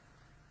have.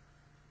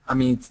 I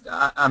mean,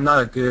 I'm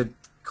not a good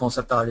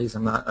concept artist.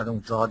 I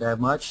don't draw that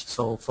much.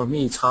 So for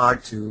me, it's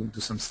hard to do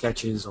some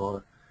sketches,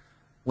 or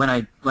when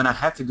I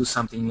have to do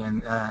something,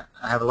 and I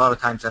have a lot of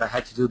times that I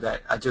had to do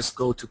that. I just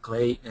go to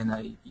clay, and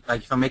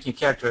like if I'm making a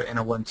character and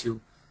I want to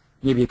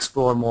maybe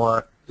explore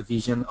more the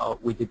vision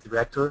with the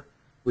director,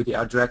 with the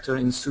art director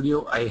in the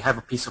studio, I have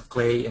a piece of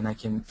clay and I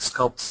can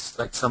sculpt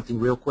like something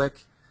real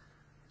quick,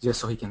 just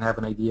so he can have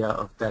an idea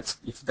of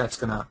if that's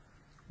gonna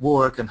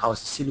work and how's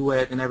the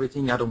silhouette and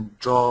everything. I don't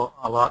draw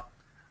a lot.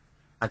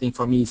 I think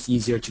for me it's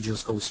easier to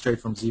just go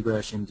straight from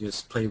ZBrush and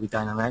just play with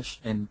Dynamesh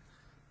and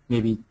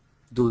maybe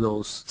do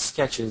those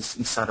sketches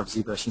inside of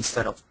ZBrush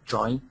instead of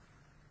drawing.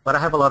 But I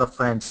have a lot of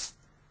friends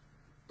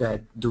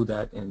that do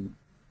that, and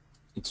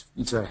it's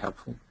very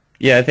helpful.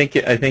 Yeah, I think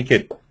it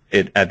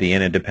at the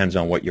end it depends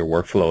on what your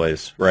workflow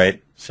is,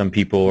 right? Some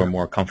people are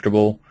more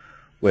comfortable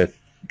with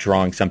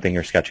drawing something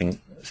or sketching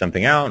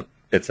something out.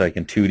 It's like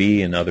in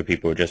 2D, and other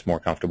people are just more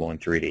comfortable in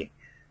 3D.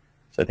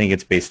 So I think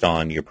it's based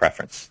on your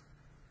preference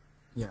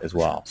as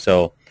well.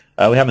 So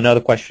we have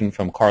another question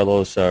from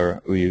Carlos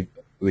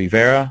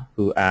Rivera,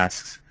 who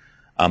asks,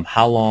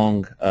 how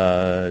long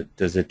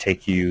does it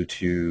take you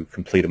to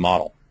complete a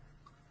model?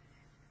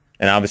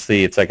 And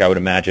obviously, it's like I would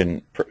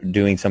imagine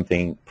doing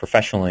something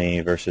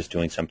professionally versus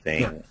doing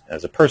something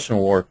as a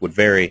personal work would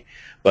vary.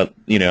 But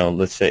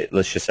let's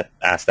just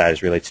ask that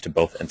as relates to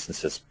both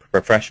instances,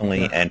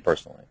 professionally and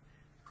personally.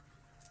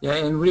 Yeah,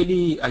 and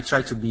really, I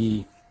try to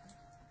be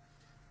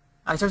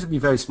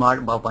very smart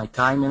about my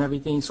time and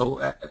everything.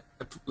 So,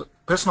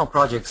 personal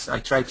projects, I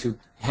try to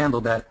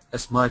handle that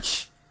as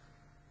much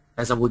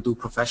as I would do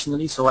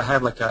professionally. So I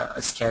have like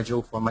a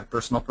schedule for my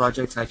personal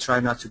projects. I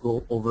try not to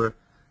go over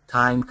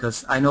time,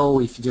 because I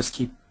know if you just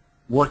keep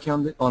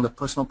working on the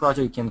personal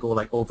project, it can go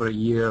like over a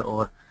year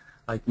or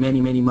like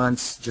many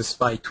months just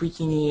by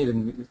tweaking it,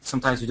 and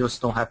sometimes you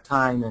just don't have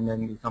time, and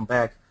then you come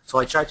back. So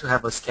I try to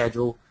have a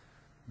schedule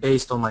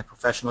based on my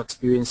professional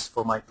experience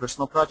for my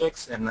personal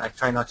projects, and I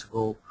try not to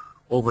go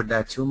over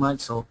that too much.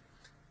 So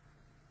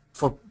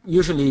for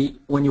usually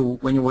when you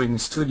work in the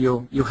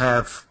studio, you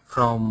have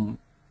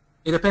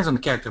it depends on the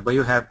character, but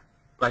you have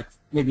like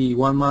maybe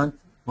 1 month,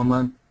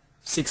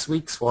 6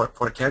 weeks for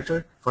a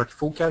character, for a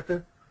full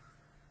character.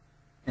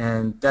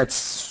 And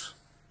that's,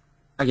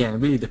 again, it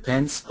really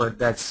depends, but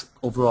that's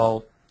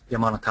overall the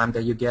amount of time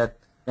that you get.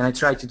 And I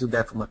try to do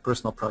that for my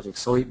personal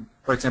projects. So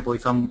for example,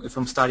 if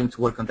I'm starting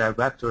to work on that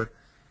Raptor,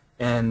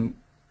 and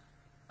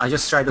I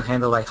just try to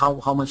handle like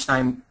how much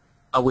time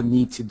I would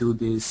need to do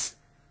this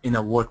in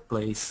a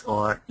workplace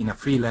or in a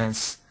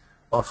freelance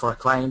or for a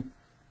client.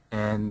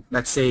 And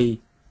let's say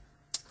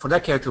for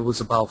that character it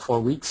was about 4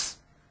 weeks.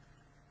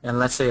 And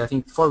let's say I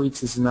think 4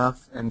 weeks is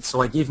enough. And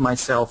so I give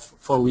myself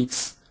 4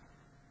 weeks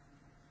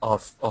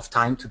of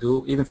time to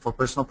do, even for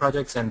personal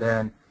projects. And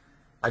then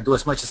I do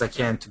as much as I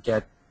can to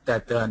get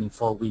that done in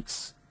 4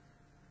 weeks,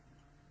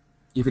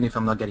 even if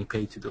I'm not getting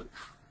paid to do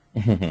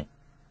it.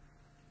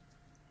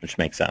 Which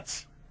makes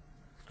sense.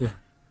 Yeah.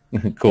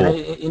 Cool.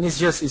 And it's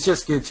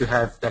just good to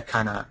have that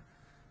kind of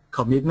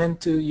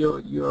commitment to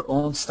your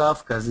own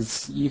stuff,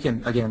 because you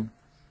can, again,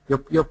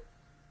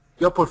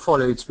 your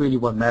portfolio is really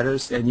what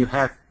matters, and you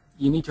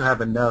need to have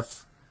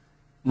enough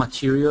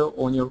material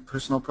on your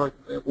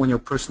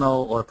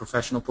personal or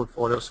professional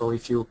portfolio. So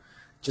if you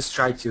just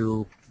try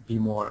to be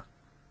more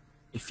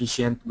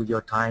efficient with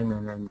your time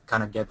and then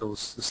kind of get those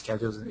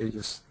schedules, it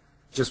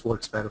just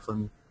works better for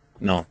me.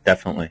 No,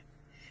 definitely.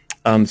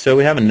 So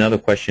we have another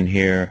question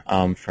here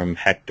from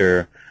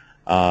Hector,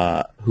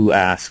 who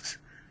asks,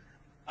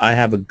 I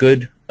have a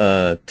good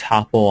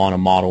topo on a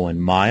model in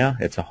Maya.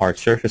 It's a hard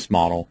surface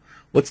model.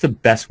 What's the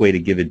best way to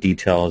give it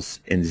details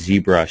in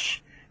ZBrush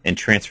and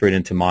transfer it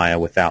into Maya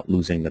without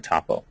losing the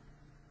topo?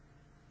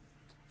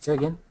 Say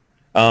again?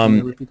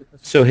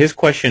 So his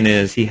question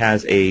is, he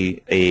has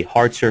a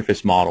hard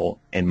surface model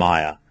in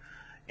Maya,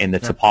 and the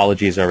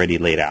topology is already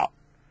laid out.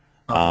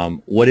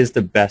 What is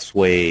the best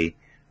way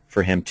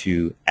for him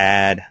to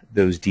add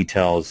those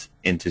details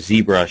into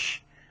ZBrush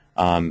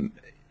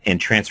and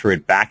transfer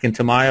it back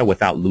into Maya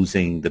without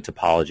losing the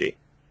topology?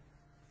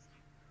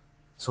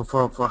 So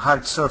for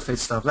hard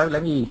surface stuff,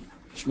 let me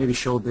maybe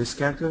show this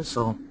character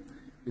so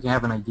you can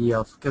have an idea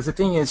of, because the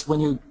thing is, when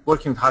you're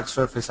working with hard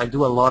surface, I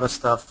do a lot of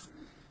stuff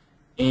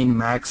in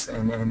Max,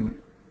 and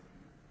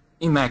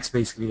in Max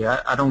basically.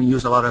 I don't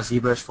use a lot of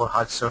ZBrush for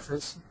hard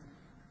surface.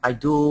 I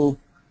do,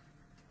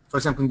 for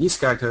example, in this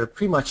character,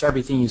 pretty much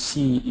everything you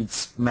see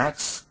is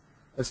Max.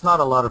 There's not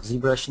a lot of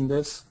ZBrush in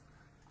this.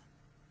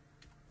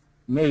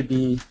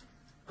 Maybe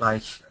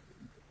like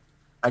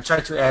I try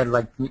to add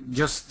like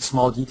just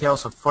small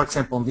details. So for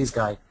example, on this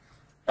guy,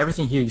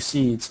 everything here you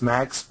see it's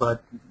Max,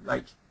 but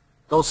like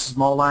those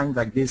small lines,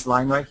 like this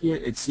line right here,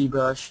 it's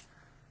ZBrush.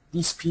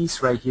 This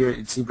piece right here,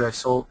 it's ZBrush.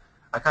 So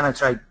I kind of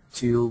try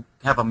to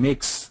have a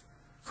mix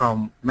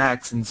from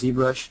Max and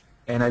ZBrush,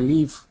 and I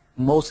leave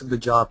most of the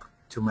job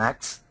to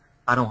Max.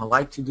 I don't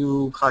like to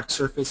do hard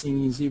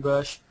surfacing in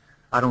ZBrush.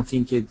 I don't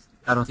think it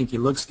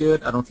looks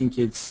good. I don't think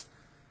it's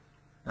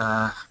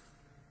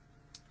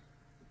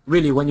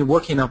really, when you're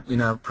working up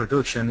in a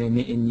production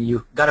and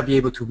you gotta be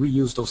able to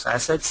reuse those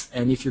assets.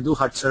 And if you do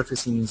hard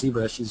surfacing in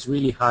ZBrush, it's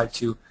really hard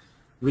to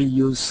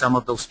reuse some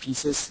of those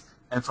pieces.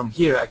 And from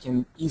here, I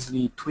can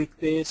easily tweak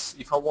this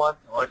if I want,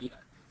 or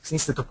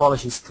since the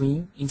topology is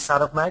clean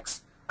inside of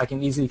Max, I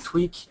can easily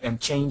tweak and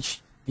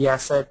change the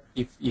asset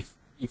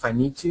if I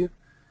need to.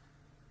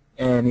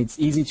 And it's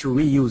easy to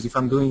reuse if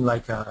I'm doing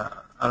like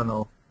I don't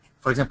know,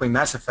 for example, in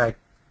Mass Effect,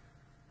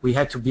 we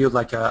had to build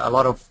like a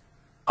lot of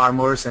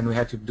armors and we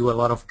had to do a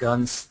lot of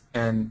guns.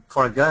 And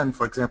for a gun,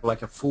 for example,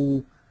 like a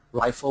full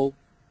rifle,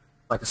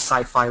 like a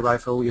sci-fi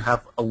rifle, you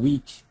have a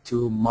week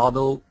to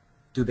model,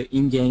 do the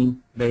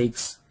in-game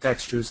makes,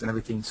 textures, and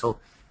everything. So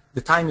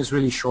the time is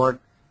really short.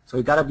 So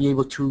you gotta be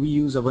able to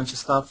reuse a bunch of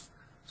stuff.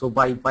 So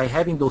by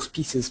having those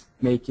pieces,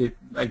 make it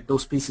like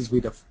those pieces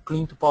with a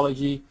clean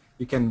topology,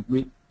 you can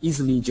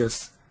easily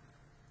just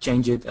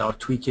change it or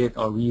tweak it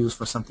or reuse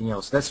for something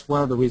else. That's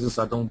one of the reasons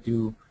I don't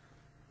do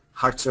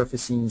hard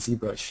surfacing in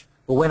ZBrush.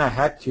 But when I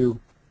had to,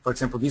 for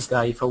example, this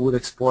guy, if I would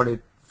export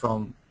it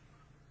from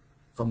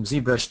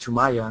ZBrush to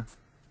Maya,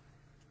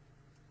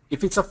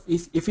 if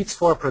it's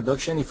for a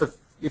production, if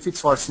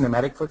it's for a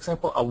cinematic, for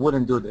example, I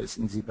wouldn't do this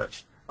in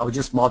ZBrush. I would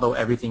just model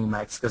everything in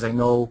Max because I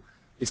know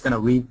it's gonna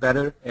read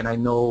better, and I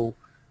know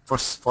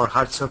for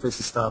hard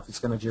surface stuff, it's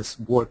gonna just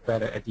work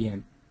better at the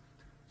end.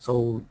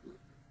 So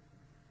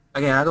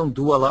again, I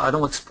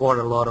don't export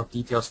a lot of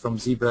details from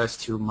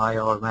ZBrush to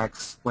Maya or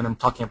Max when I'm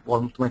talking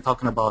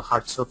about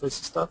hard surface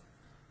stuff,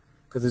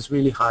 because it's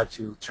really hard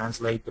to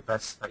translate the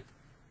best, like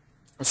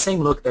the same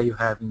look that you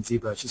have in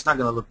ZBrush. It's not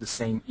gonna look the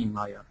same in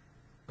Maya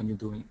when you're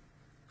doing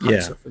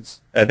hard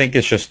surface. I think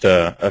it's just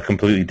a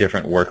completely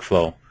different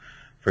workflow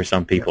for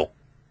some people.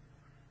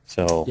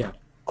 So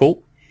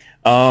cool.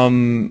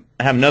 I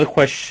have another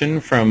question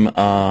from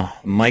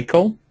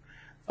Michael.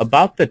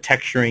 About the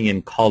texturing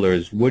and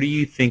colors, what do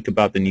you think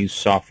about the new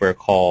software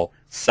called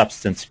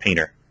Substance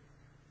Painter?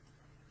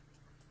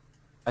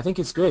 I think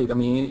it's great. I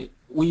mean,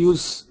 we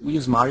use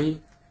Mari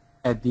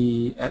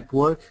at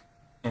work,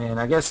 and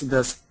I guess it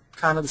does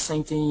kind of the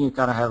same thing. You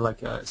kind of have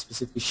like a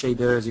specific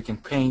shaders. You can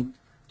paint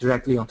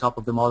directly on top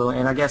of the model,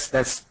 and I guess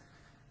that's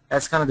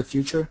kind of the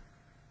future.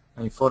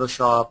 I mean,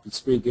 Photoshop,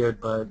 it's pretty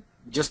good, but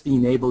just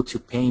being able to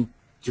paint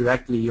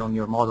directly on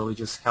your model, it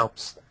just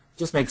helps,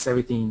 just makes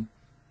everything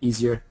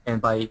easier.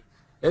 And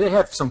they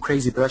have some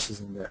crazy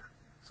brushes in there.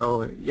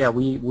 So yeah,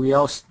 we're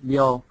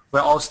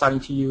all starting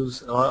to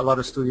use, a lot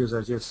of studios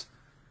are just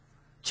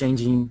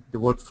changing the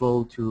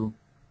workflow to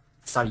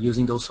start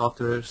using those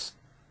softwares.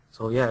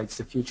 So yeah, it's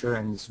the future,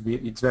 and it's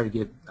very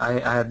good. I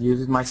have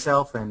used it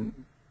myself, and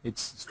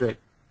it's great.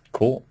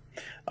 Cool.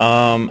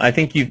 I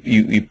think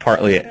you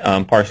partially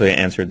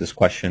answered this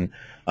question,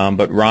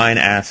 but Ryan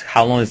asked,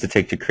 how long does it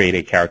take to create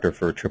a character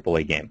for a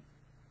AAA game?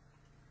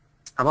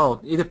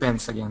 It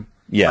depends again.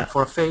 Yeah. Like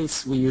for a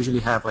face, we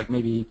usually have like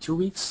maybe 2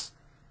 weeks,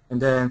 and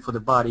then for the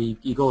body,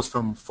 it goes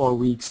from 4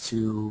 weeks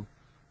to,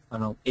 I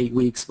don't know, 8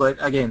 weeks. But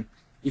again,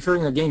 if you're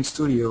in a game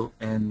studio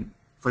and,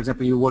 for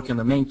example, you work on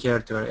the main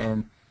character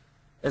and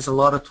there's a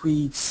lot of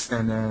tweaks,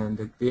 and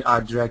then the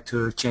art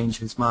director changed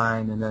his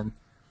mind, and then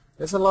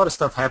there's a lot of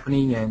stuff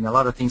happening, and a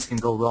lot of things can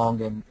go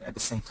wrong and at the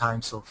same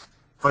time. So,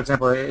 for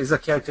example, as a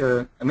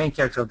main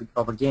character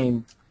of a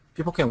game,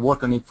 people can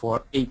work on it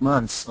for 8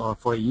 months or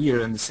for a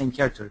year in the same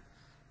character,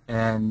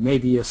 and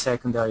maybe a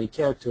secondary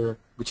character,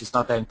 which is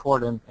not that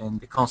important,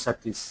 and the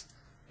concept is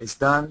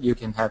done, you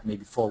can have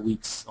maybe 4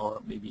 weeks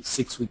or maybe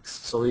 6 weeks.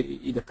 So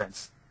it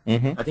depends.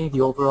 Mm-hmm. I think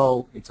the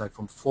overall, it's like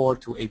from 4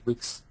 to 8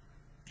 weeks.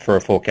 For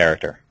a full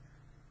character?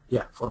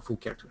 Yeah, for a full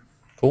character.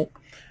 Cool.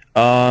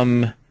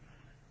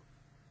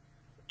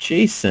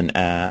 Jason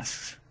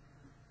asks,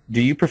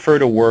 do you prefer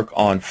to work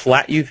on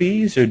flat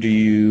UVs, or do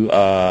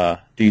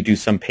you do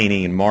some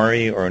painting in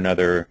Mari or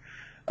another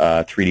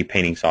 3D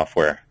painting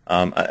software?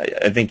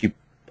 I think you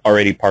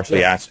already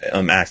partially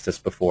asked this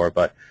before,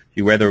 but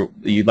you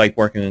like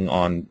working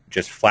on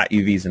just flat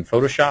UVs in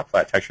Photoshop,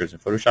 flat textures in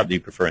Photoshop? Do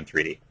you prefer in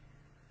 3D?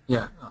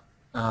 Yeah,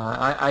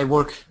 I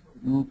work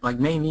like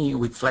mainly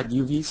with flat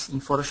UVs in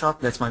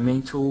Photoshop. That's my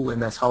main tool,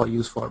 and that's how I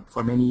use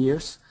for many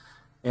years.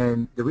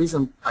 And the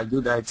reason I do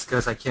that is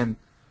because I can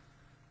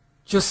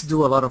just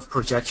do a lot of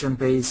projection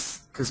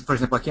based, because for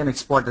example, I can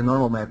export the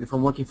normal map. If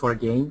I'm working for a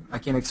game, I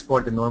can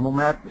export the normal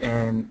map,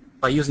 and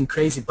by using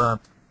Crazy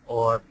Bump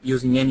or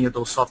using any of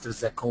those softwares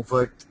that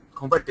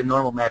convert the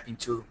normal map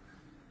into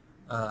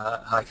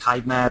like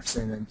hide maps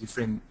and then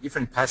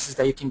different passes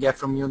that you can get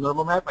from your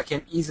normal map, I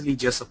can easily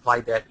just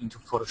apply that into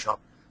Photoshop.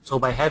 So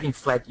by having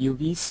flat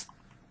UVs,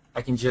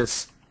 I can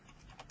just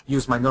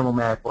use my normal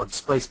map or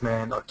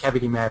displacement or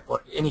cavity map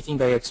or anything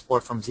that I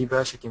export from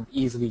ZBrush. I can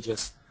easily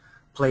just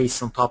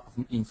place on top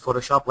of in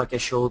Photoshop, like I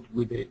showed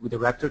with the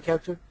Raptor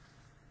character.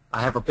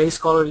 I have a base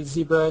color in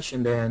ZBrush,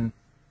 and then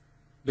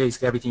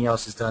basically everything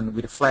else is done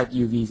with the flat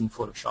UVs in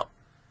Photoshop.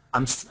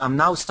 I'm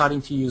now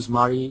starting to use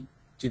Mari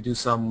to do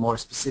some more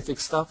specific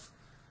stuff.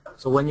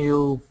 So when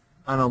you,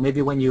 I don't know,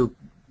 maybe when you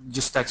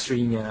just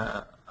texturing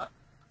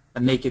a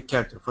naked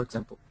character, for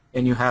example,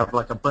 and you have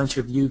like a bunch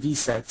of UV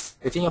sets.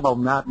 The thing about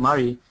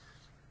Mari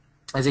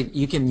is that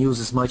you can use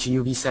as much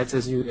UV sets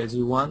as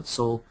you want.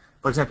 So,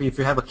 for example, if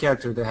you have a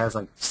character that has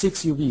like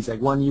 6 UVs,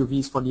 like 1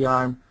 UVs for the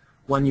arm,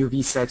 1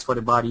 UV sets for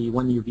the body,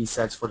 1 UV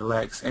sets for the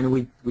legs, and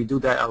we do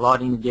that a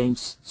lot in the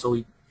games. So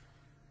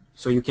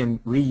you can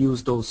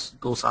reuse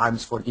those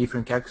arms for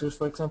different characters.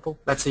 For example,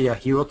 let's say a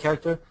hero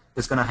character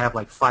that's gonna have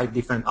like 5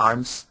 different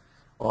arms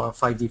or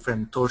 5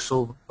 different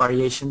torso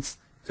variations.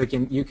 So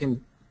you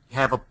can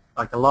have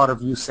like a lot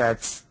of U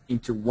sets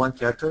into one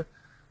character.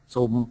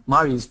 So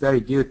Mari is very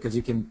good because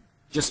you can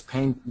just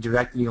paint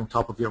directly on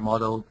top of your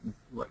model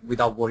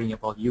without worrying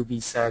about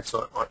UV sets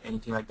or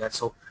anything like that.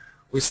 So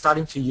we're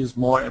starting to use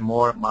more and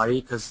more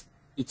Mari because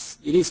it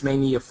is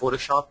mainly a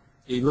Photoshop.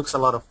 It looks a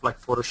lot of like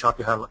Photoshop.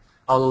 You have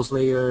all those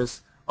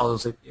layers, all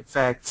those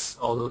effects,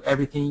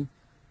 everything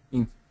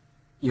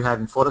you have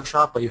in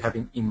Photoshop, but you have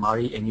in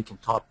Mari, and you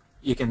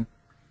can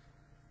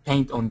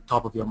paint on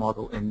top of your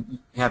model and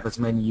have as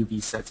many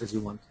UV sets as you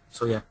want.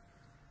 So yeah,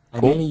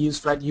 I mainly use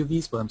flat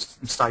UVs, but I'm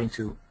starting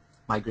to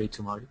migrate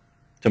to Mari.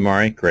 To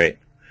Mari, great.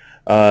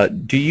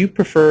 Do you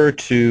prefer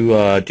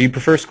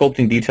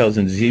sculpting details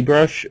in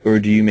ZBrush, or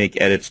do you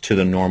make edits to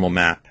the normal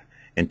map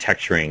and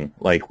texturing,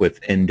 like with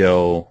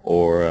Endo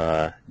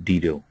or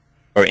Dido,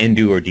 or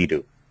Endu or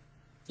Dido?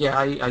 Yeah,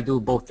 I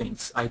do both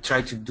things. I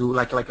try to do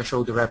like I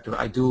showed the Raptor.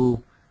 I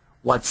do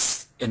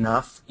what's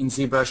enough in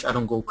ZBrush. I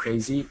don't go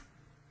crazy.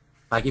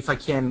 Like if I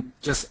can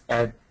just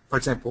add, for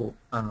example,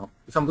 I don't know,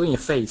 if I'm doing a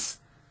face,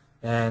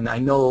 and I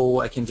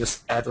know I can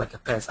just add like a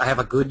pass. I have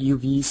a good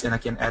UVs, and I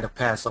can add a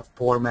pass of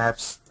pore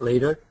maps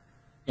later,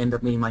 end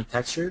up in my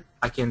texture.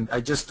 I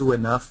just do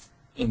enough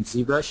in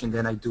ZBrush, and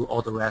then I do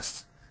all the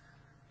rest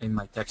in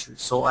my texture.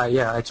 So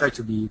I try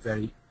to be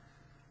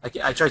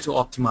I try to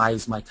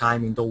optimize my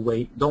time and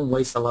don't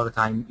waste a lot of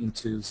time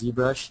into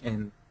ZBrush.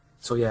 And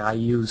so yeah, I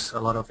use a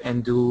lot of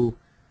Endo,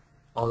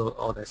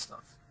 all that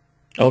stuff.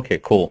 Okay,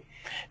 cool.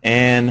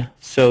 And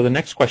so the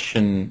next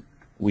question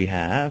we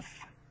have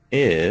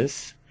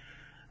is,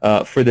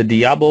 for the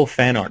Diablo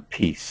fan art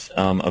piece,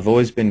 I've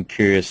always been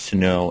curious to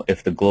know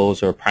if the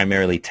glows are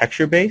primarily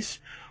texture-based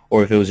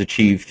or if it was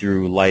achieved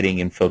through lighting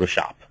in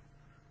Photoshop.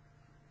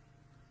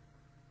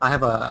 I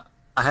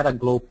had a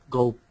glow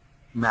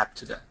map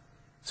to that.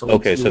 So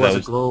okay, so that was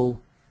a glow,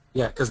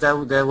 yeah, because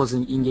that was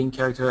an in-game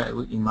character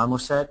in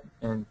Marmoset,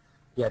 and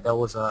yeah, it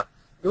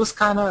was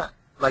kind of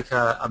like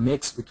a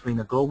mix between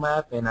a glow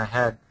map, and I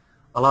had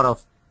a lot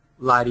of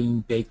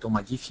lighting baked on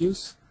my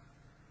diffuse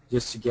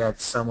just to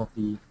get some of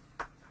the.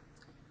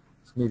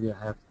 So maybe I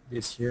have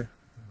this here.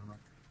 I don't know.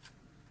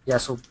 Yeah,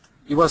 so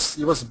it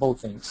was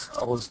both things.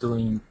 I was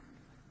doing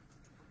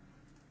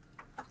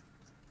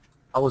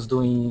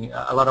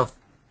a lot of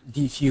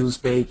diffuse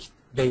baked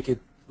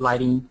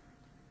lighting,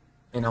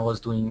 and I was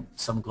doing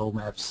some glow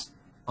maps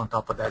on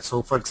top of that.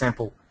 So for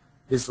example,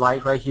 this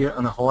light right here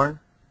on the horn,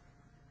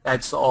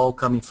 that's all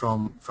coming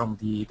from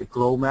the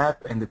glow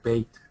map and the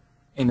baked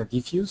and the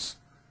diffuse.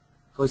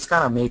 So it's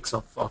kind of a mix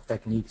of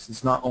techniques.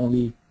 It's not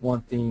only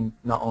one thing,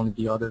 not only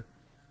the other.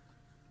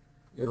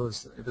 It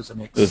was a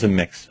mix. It was a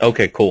mix.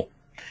 Okay, cool.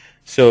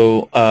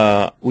 So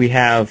we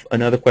have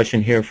another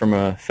question here from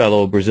a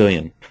fellow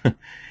Brazilian,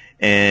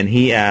 and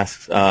he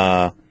asks,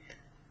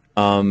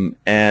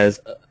 as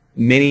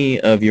many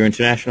of your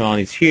international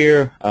audience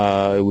here,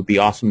 it would be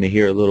awesome to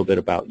hear a little bit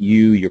about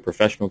you, your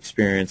professional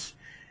experience,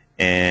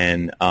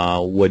 and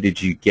what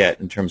did you get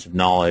in terms of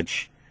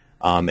knowledge,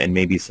 and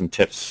maybe some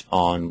tips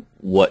on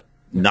what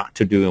not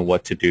to do and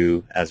what to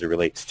do as it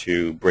relates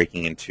to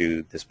breaking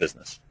into this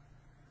business.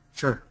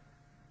 Sure.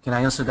 Can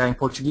I answer that in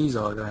Portuguese,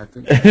 or do I have to?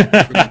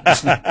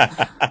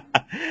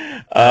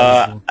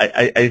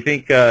 I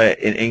think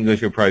in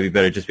English would probably be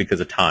better just because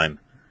of time.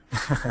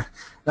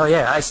 No,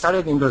 yeah, I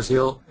started in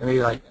Brazil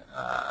maybe like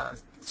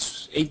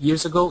 10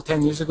 years ago.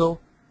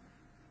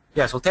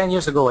 Yeah, so 10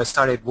 years ago I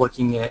started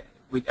working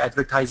with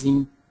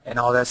advertising and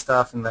all that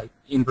stuff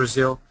in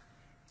Brazil.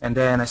 And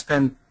then I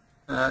spent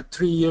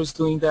 3 years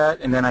doing that,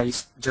 and then I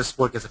just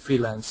worked as a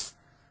freelance.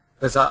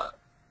 Because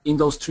in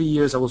those 3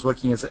 years I was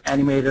working as an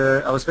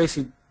animator. I was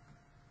basically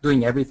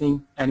doing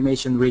everything: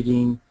 animation,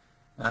 rigging,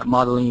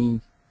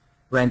 modeling,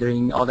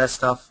 rendering, all that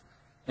stuff.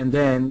 And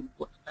then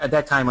at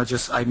that time I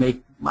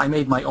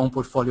made my own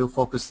portfolio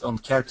focused on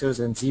characters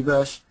and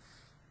ZBrush.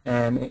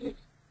 And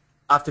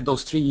after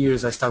those 3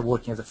 years I started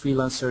working as a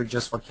freelancer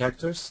just for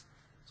characters.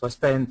 So I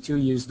spent 2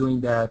 years doing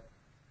that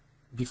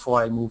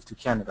before I moved to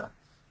Canada.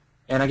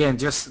 And again,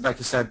 just like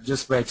you said,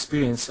 just by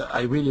experience,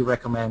 I really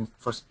recommend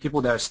for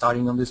people that are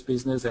starting on this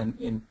business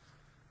and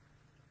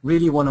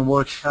really want to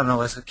work, I don't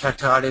know, as a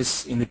character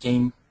artist in the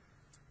game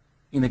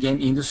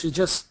industry.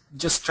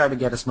 Just try to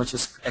get as much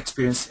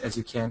experience as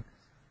you can.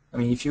 I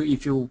mean, if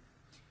you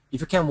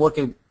can work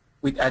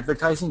with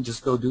advertising,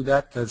 just go do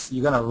that, because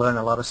you're gonna learn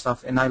a lot of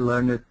stuff. And I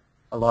learned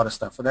a lot of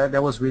stuff. So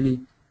that was really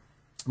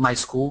my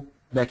school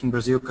back in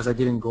Brazil, because I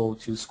didn't go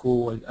to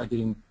school. I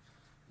didn't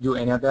do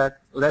any of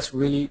that.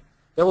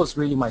 That was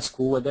really my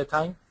school at that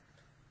time,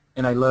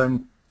 and I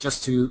learned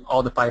just to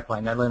all the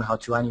pipeline. I learned how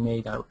to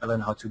animate, I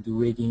learned how to do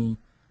rigging,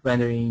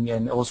 rendering,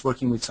 and I was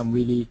working with some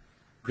really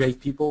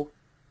great people,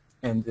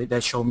 and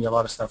that showed me a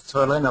lot of stuff.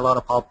 So I learned a lot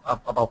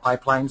about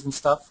pipelines and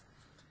stuff.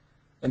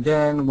 And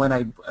then when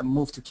I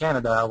moved to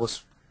Canada, I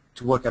was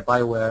to work at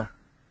Bioware.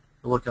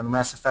 I worked on the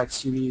Mass Effect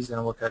series, and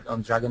I worked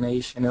on Dragon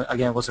Age, and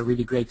again, it was a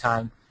really great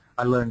time.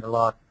 I learned a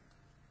lot.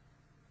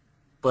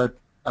 But,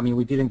 I mean,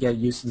 we didn't get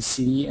used to the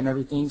city and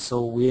everything,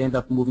 so we ended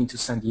up moving to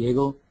San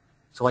Diego.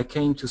 So I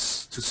came to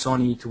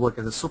Sony to work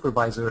as a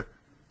supervisor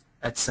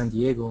at San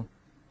Diego,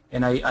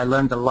 and I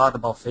learned a lot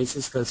about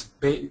faces, because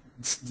the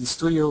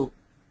studio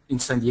in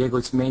San Diego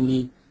is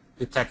mainly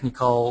the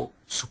technical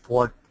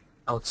support,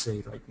 I would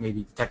say, like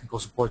maybe technical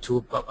support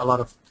to a lot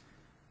of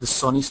the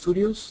Sony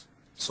studios.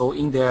 So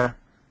in there,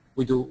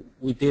 we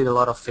did a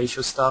lot of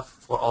facial stuff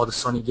for all the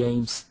Sony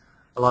games,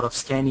 a lot of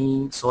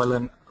scanning, so I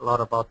learned a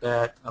lot about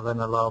that. I learned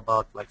a lot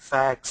about like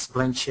facts,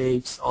 blend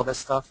shapes, all that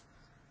stuff.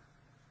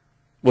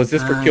 Was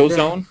this for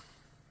Killzone?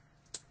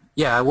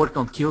 Yeah, I worked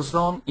on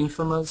Killzone,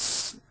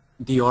 Infamous,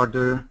 The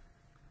Order,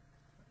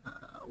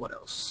 what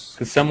else?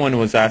 Because someone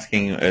was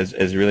asking,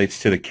 as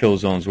relates to the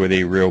Killzones, were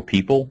they real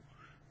people?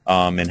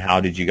 And how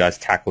did you guys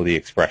tackle the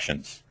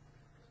expressions?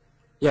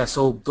 Yeah,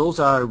 so those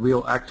are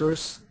real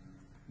actors,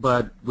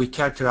 but we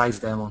characterize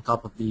them on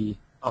top of the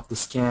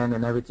scan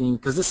and everything.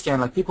 Because the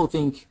scan, like people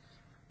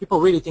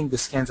really think the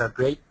scans are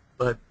great,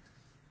 but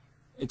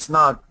it's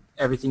not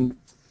everything.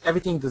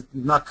 Everything does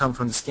not come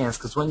from the scans,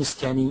 because when you're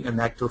scanning an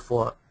actor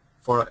for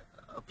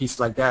a piece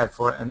like that,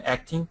 for an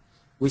acting,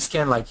 we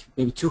scan like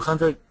maybe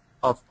 200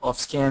 of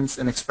scans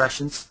and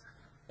expressions,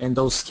 and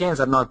those scans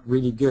are not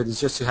really good. It's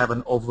just to have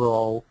an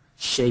overall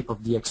shape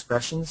of the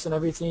expressions and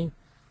everything.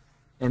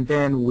 And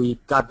then we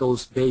got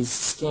those base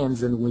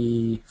scans, and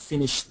we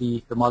finished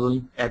the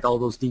modeling, add all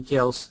those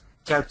details,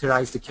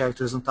 characterize the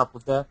characters on top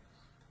of that,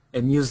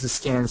 and use the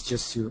scans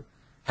just to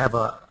have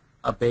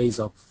a base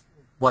of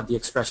what the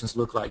expressions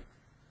look like.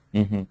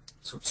 Mm-hmm.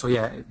 So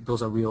yeah,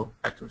 those are real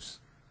actors.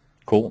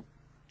 Cool.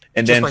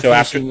 And Just then so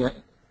after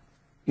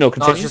no,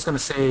 continue. I was just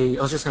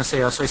gonna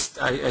say. So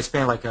I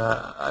spent like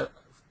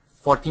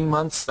 14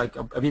 months, like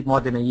a bit more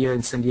than a year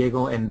in San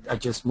Diego, and I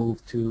just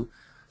moved to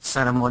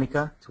Santa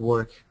Monica to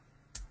work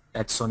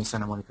at Sony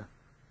Santa Monica.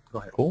 Go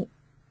ahead. Cool.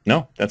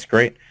 No, that's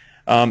great.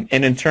 And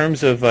in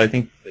terms of, I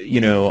think,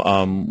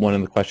 one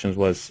of the questions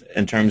was,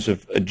 in terms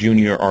of a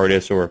junior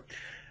artist or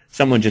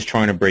someone just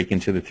trying to break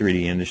into the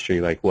 3D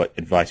industry, like what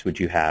advice would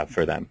you have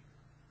for them?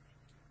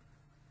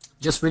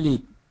 Just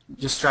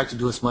try to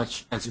do as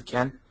much as you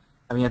can.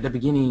 I mean, at the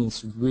beginning,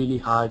 it's really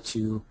hard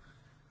to,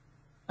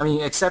 I mean,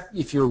 except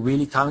if you're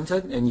really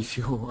talented, and if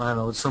you, I don't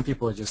know, some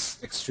people are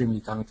just extremely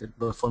talented.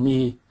 But for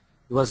me,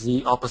 it was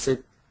the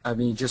opposite. I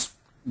mean, just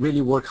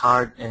really work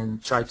hard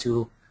and try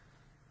to,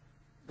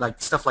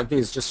 like stuff like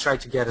this, just try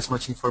to get as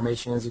much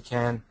information as you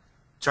can.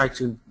 Try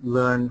to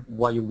learn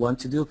what you want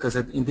to do, because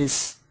in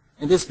this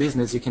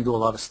business, you can do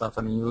a lot of stuff.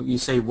 I mean, you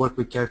say work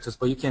with characters,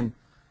 but you can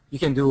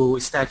do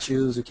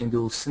statues, you can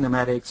do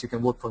cinematics, you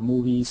can work for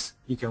movies,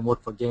 you can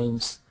work for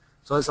games.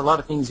 So there's a lot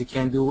of things you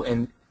can do,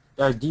 and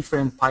there are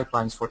different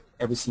pipelines for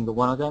every single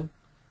one of them.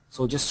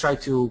 So just try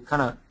to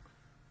kind of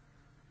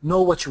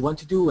know what you want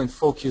to do and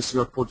focus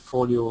your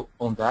portfolio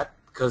on that,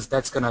 because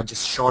that's going to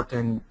just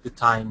shorten the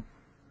time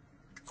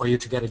for you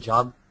to get a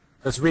job.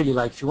 Because really,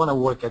 like, if you want to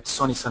work at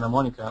Sony Santa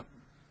Monica,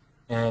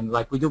 and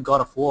like we do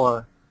God of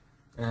War,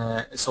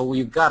 so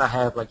you gotta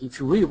have, like, if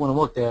you really want to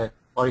work there,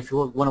 or if you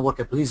want to work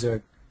at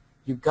Blizzard,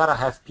 you gotta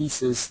have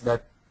pieces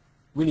that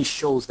really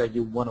shows that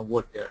you want to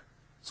work there.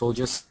 So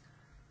just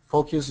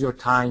focus your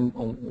time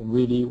on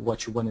really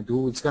what you want to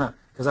do. It's gonna,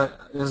 because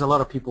there's a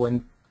lot of people,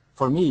 and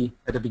for me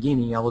at the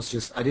beginning,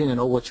 I didn't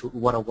know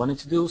what I wanted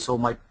to do, so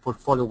my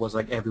portfolio was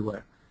like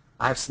everywhere.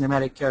 I have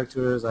cinematic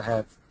characters, I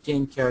have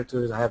game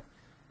characters, I have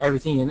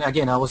everything, and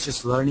again, I was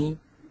just learning,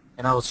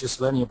 and I was just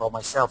learning about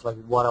myself, like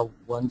what I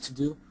want to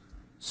do.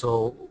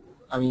 So,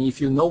 I mean, if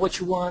you know what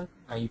you want,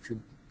 and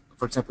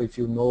for example, if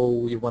you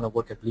know you want to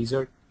work at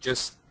Blizzard,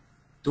 just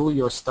do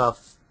your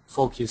stuff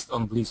focused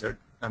on Blizzard.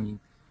 I mean,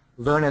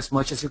 learn as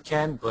much as you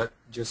can, but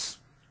just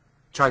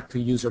try to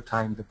use your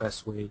time the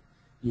best way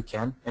you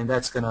can, and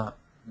that's going to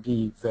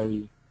be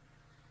very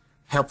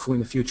helpful in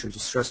the future,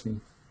 just trust me.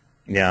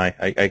 Yeah,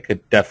 I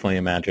could definitely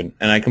imagine,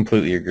 and I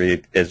completely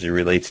agree as it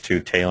relates to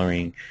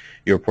tailoring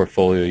your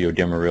portfolio, your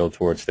demo reel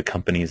towards the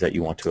companies that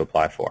you want to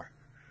apply for.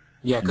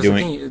 Yeah,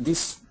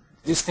 because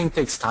this thing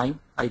takes time.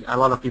 A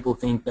lot of people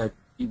think that,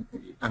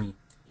 I mean,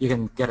 you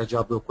can get a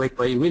job real quick,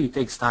 but it really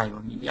takes time.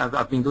 I mean,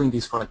 I've been doing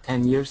this for like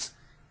 10 years,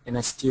 and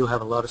I still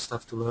have a lot of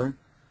stuff to learn.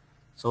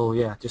 So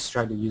yeah, just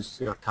try to use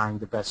your time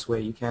the best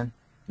way you can.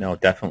 No,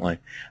 definitely.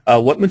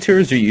 What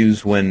materials do you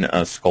use when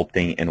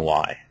sculpting, and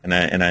why? And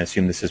I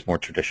assume this is more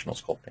traditional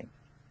sculpting.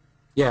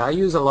 Yeah, I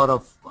use a lot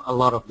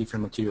of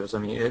different materials. I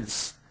mean,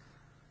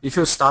 if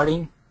you're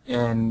starting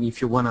and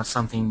if you want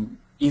something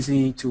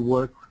easy to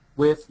work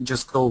with,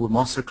 just go with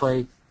Monster Clay,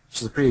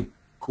 which is a pretty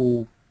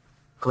cool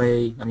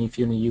clay. I mean, if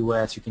you're in the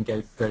U.S., you can get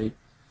it very,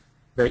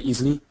 very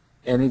easily.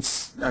 And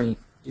it's, I mean,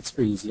 it's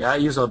pretty easy. I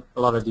use a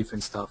lot of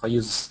different stuff. I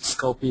use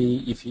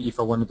Sculpey if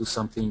I want to do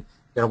something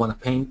that I want to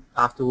paint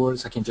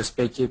afterwards. I can just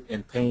bake it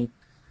and paint.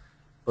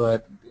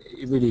 But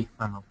it really,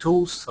 I don't know,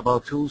 tools,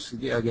 about tools,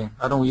 yeah, again,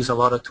 I don't use a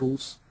lot of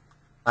tools.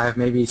 I have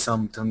maybe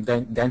some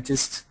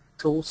dentist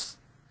tools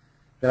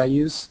that I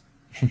use.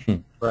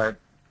 But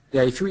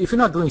yeah, if you're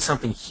not doing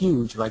something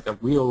huge like a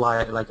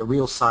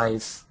real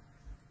size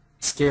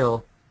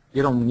scale,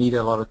 you don't need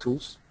a lot of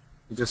tools.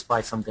 You just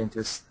buy some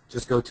dentist.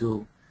 Just go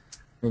to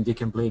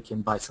Dick and Blake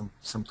and buy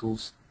some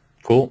tools.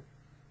 Cool,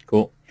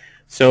 cool.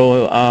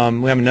 So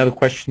we have another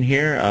question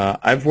here.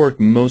 I've worked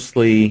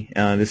mostly,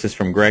 this is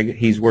from Greg,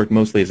 he's worked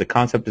mostly as a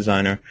concept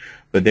designer,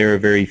 but there are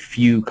very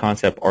few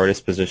concept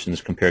artist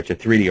positions compared to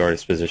 3D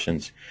artist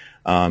positions.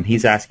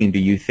 He's asking, do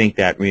you think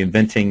that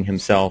reinventing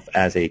himself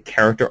as a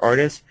character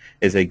artist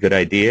is a good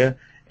idea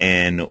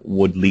and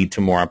would lead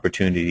to more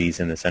opportunities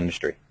in this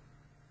industry?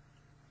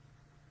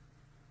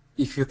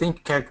 If you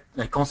think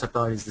like concept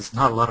artist, there's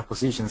not a lot of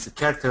positions. The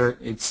character,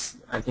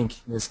 I think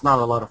there's not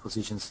a lot of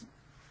positions.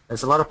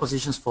 There's a lot of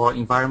positions for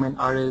environment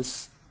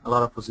artists, a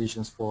lot of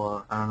positions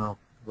for, I don't know,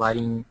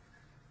 lighting,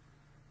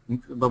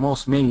 but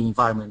mainly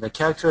environment. The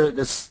character,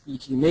 you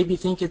can maybe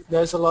think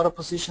there's a lot of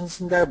positions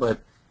in there, but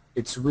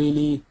it's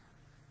really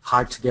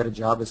hard to get a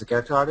job as a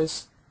character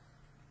artist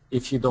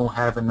if you don't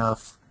have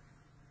enough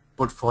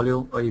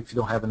portfolio or if you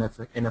don't have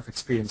enough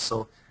experience.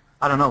 So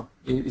I don't know.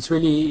 It's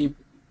really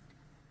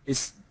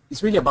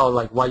about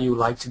like what you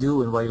like to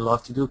do and what you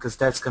love to do, because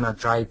that's gonna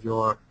drive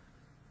your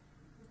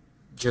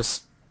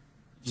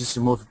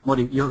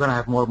you're gonna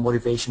have more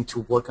motivation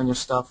to work on your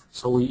stuff.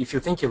 So if you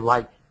think you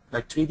like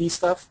 3D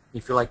stuff,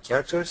 if you like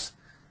characters,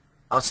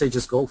 I'll say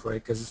just go for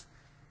it, because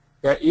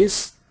there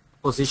is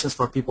positions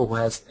for people who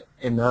have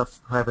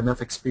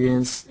enough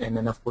experience and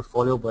enough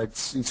portfolio, but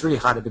it's really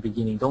hard at the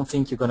beginning. Don't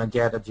think you're gonna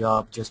get a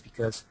job just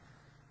because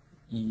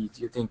you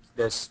think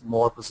there's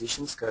more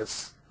positions,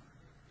 because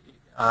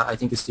I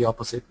think it's the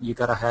opposite. You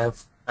gotta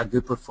have a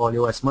good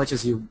portfolio as much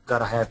as you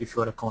gotta have if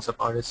you're a concept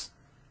artist.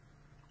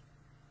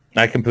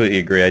 I completely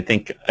agree. I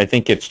think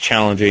it's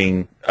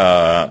challenging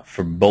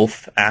for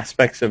both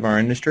aspects of our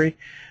industry.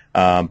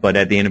 But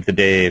at the end of the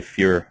day, if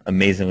you're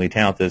amazingly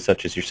talented,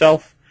 such as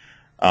yourself,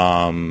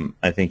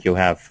 I think you'll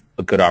have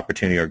a good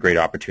opportunity or a great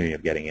opportunity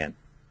of getting in.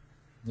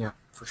 Yeah,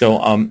 for sure.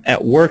 So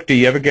at work, do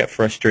you ever get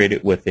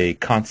frustrated with a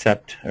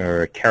concept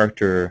or a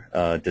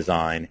character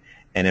design?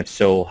 And if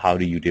so, how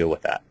do you deal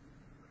with that?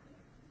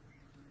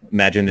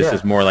 Imagine this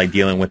is more like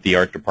dealing with the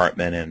art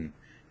department and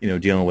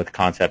dealing with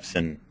concepts.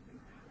 And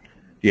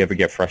do you ever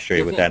get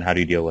frustrated with that? And how do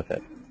you deal with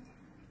it?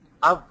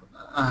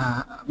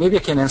 Maybe I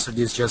can answer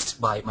this just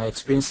by my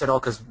experience at all,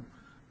 because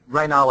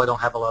right now I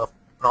don't have a lot of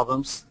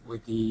problems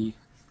with the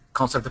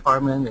concept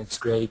department. It's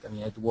great. I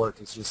mean, at work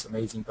it's just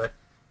amazing. But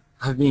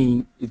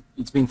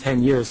it's been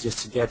 10 years just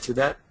to get to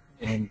that.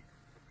 And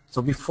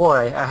so before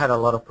I had a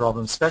lot of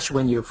problems, especially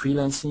when you're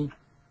freelancing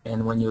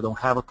and when you don't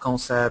have a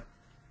concept,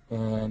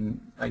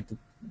 and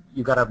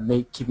you gotta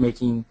keep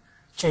making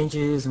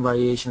changes and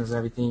variations and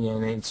everything,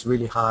 and it's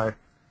really hard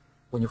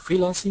when you're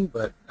freelancing.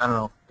 But I don't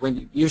know,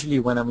 usually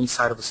when I'm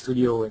inside of a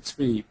studio, it's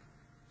pretty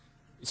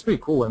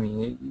cool. I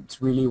mean,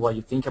 it's really what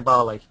you think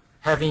about, like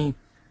having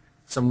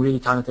some really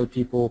talented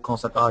people,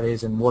 concept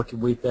artists, and working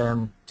with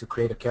them to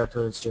create a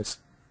character. It's just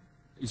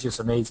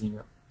amazing.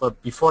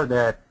 But before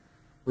that,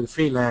 with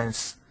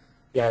freelance,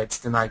 yeah, it's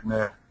the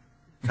nightmare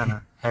kind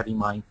of heavy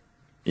mind.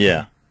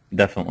 Yeah,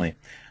 definitely.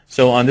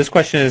 So this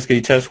question is, can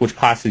you tell us which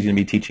classes you're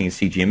going to be teaching in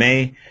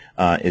CGMA?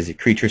 Is it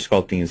creature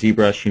sculpting and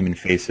ZBrush, human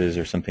faces,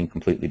 or something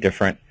completely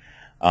different?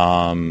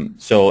 And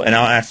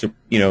I'll ask,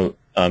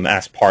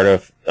 answer part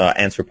of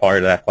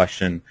that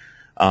question.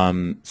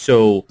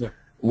 Yeah.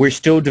 We're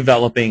still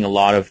developing a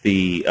lot of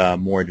the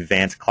more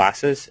advanced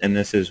classes, and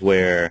this is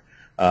where,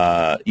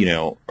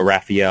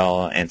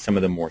 Rafael and some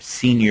of the more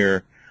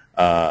senior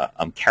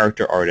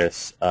character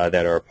artists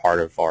that are a part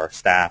of our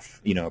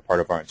staff, part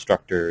of our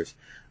instructors,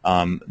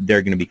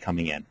 they're going to be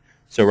coming in.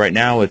 So right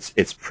now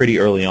it's pretty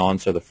early on.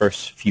 So the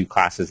first few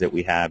classes that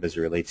we have as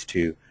it relates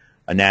to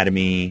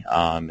anatomy,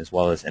 as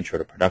well as intro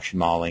to production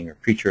modeling or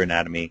creature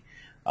anatomy,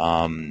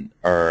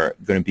 are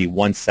going to be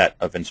one set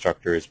of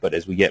instructors. But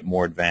as we get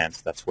more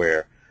advanced, that's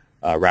where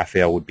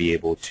Rafael would be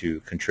able to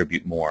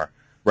contribute more.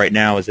 Right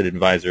now, as an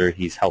advisor,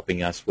 he's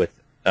helping us with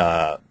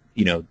the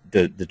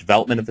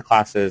development of the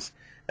classes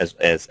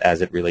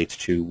as it relates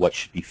to what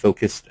should be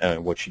focused,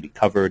 what should be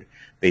covered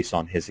based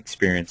on his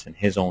experience and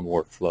his own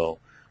workflow.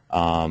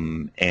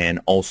 And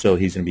also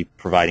he's going to be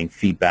providing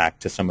feedback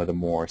to some of the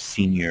more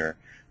senior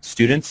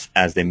students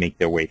as they make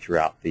their way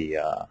throughout the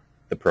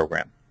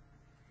program.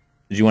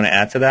 Did you want to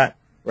add to that,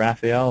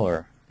 Rafael,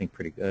 or I think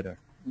pretty good? Or?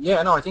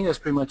 Yeah, no, I think that's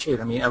pretty much it.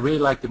 I mean, I really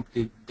like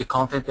the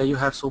content that you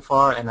have so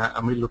far, and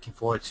I'm really looking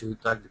forward to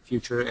the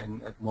future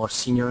and more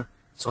senior,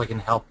 so I can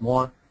help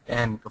more.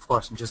 And of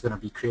course, I'm just going to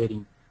be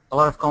creating a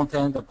lot of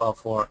content about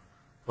for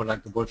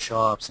like the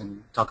workshops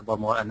and talk about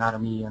more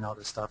anatomy and all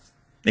this stuff.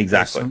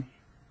 Exactly.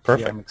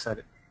 Perfect. Yeah, I'm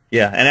excited.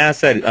 Yeah, and as I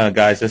said,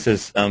 guys, this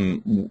is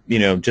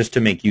just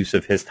to make use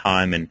of his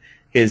time and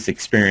his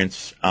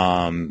experience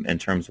in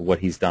terms of what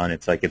he's done,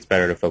 it's like it's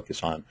better to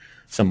focus on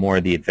some more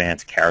of the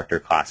advanced character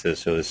classes.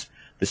 So as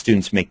the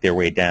students make their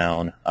way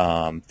down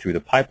through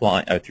the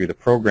pipeline, through the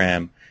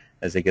program,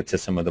 as they get to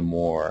some of the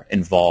more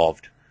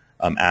involved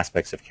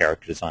aspects of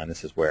character design,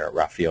 this is where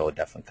Rafael would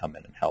definitely come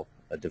in and help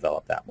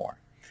develop that more.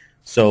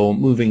 So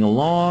moving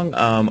along,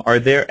 are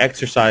there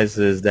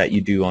exercises that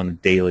you do on a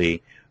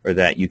daily or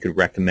that you could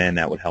recommend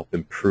that would help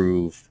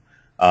improve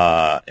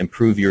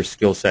your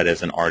skill set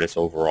as an artist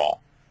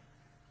overall?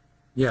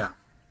 Yeah,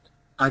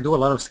 I do a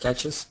lot of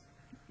sketches.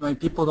 Like,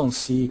 people don't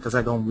see because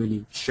I don't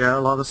really share a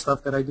lot of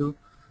stuff that I do,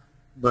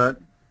 but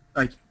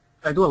like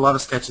I do a lot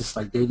of sketches,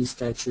 like daily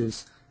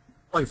sketches.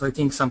 Or if I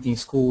think something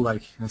is cool,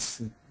 like I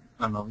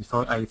don't know, if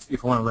I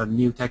want to learn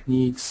new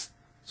techniques,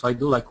 so I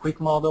do like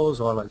quick models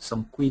or like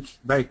some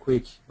very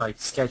quick like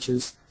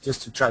sketches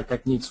just to try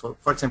techniques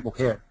for example,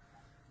 hair.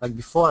 Like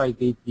before I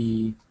did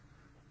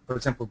for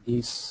example,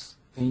 this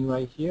thing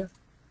right here.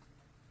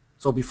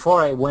 So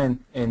before I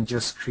went and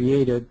just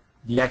created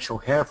the actual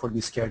hair for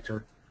this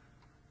character,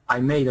 I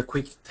made a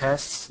quick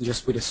test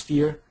just with a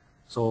sphere.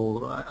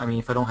 So I mean,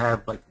 if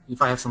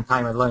I have some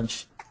time at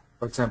lunch,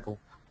 for example,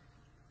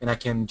 and I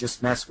can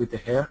just mess with the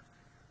hair,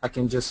 I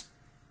can just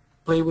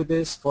play with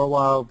this for a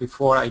while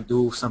before I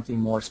do something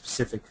more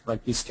specific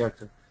like this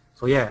character.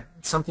 So yeah,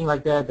 something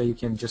like that you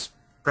can just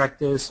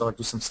practice or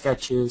do some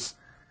sketches.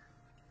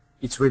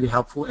 It's really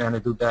helpful, and I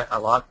do that a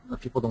lot.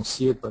 People don't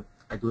see it, but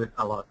I do it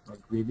a lot, like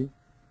really.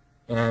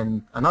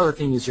 And another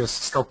thing is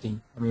just sculpting.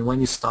 I mean, when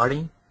you're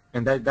starting,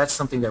 and that's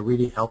something that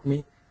really helped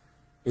me.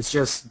 It's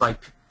just by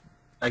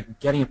like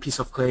getting a piece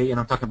of clay, and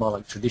I'm talking about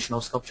like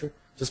traditional sculpture.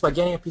 Just by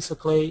getting a piece of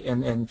clay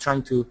and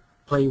trying to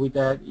play with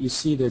that, you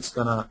see that it's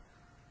gonna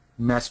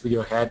mess with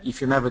your head.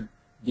 If you never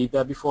did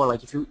that before,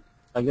 like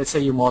let's say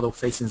you model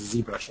facing the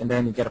ZBrush, and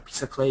then you get a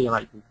piece of clay, and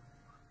like,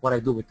 what I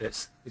do with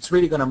this? It's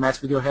really gonna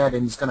mess with your head,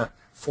 and it's gonna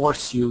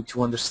force you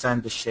to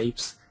understand the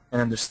shapes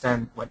and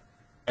understand what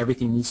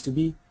everything needs to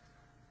be.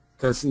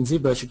 Because in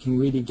ZBrush you can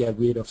really get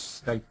rid of,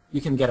 like,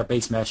 you can get a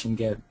base mesh and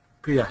get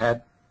pretty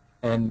ahead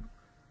and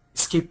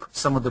skip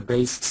some of the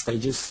base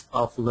stages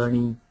of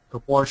learning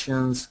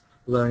proportions,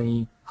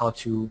 learning how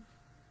to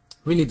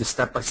really the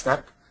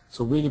step-by-step.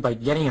 So really by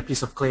getting a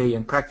piece of clay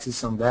and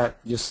practice on that,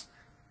 it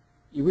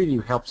really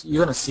helps.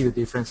 You're going to see the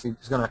difference.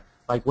 It's going to,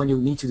 like, when you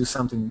need to do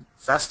something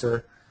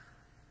faster,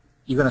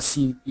 you're going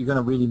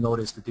to really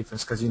notice the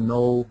difference because you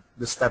know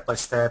the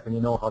step-by-step and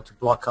you know how to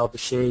block out the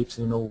shapes,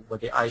 and you know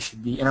what the eye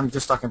should be. And I'm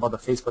just talking about the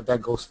face, but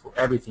that goes for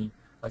everything,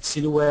 like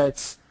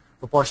silhouettes,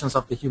 proportions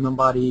of the human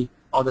body,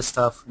 all the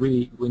stuff.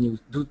 Really, when you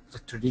do the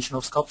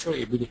traditional sculpture,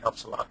 it really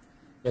helps a lot.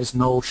 There's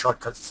no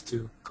shortcuts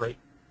to clay.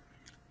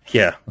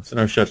 Yeah, there's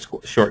no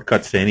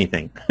shortcuts to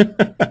anything.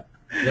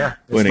 Yeah,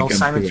 there's no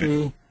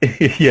symmetry.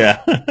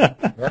 Yeah.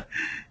 Yeah.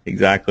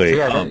 Exactly. So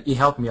yeah, it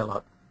helped me a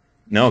lot.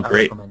 No,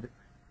 great.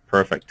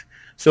 Perfect.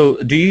 So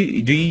do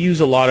you use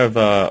a lot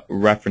of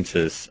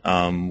references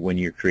when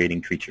you're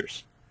creating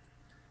creatures?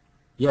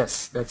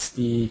 Yes, that's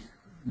the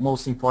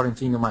most important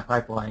thing in my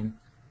pipeline.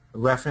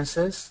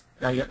 References.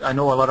 I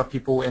know a lot of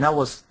people, and I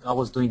was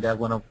doing that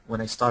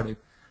when I started.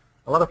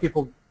 A lot of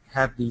people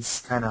have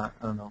these kind of,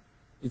 I don't know,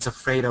 it's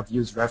afraid of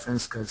use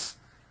reference because,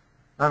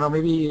 I don't know,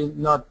 maybe you're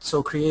not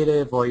so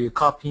creative, or you're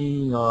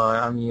copying, or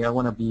I mean, I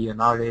want to be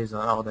an artist,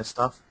 or all that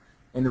stuff.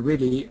 And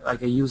really,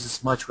 like, I use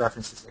as much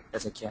references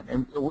as I can.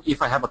 And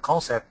if I have a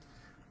concept,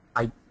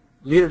 I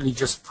literally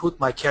just put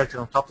my character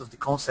on top of the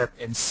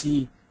concept and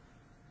see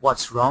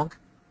what's wrong,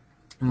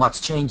 and what's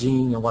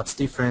changing, and what's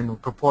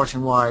different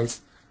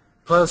proportion-wise.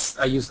 Plus,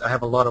 I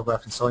have a lot of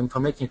references. So if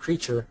I'm making a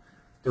creature,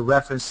 the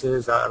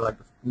references are like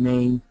the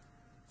main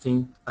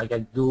thing. Like, I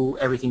do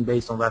everything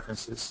based on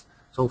references.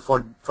 So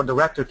for the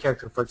raptor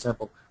character, for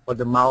example, for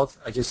the mouth,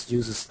 I just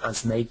use a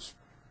snake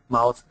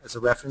mouth as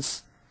a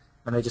reference.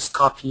 And I just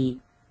copy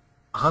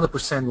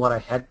 100% what I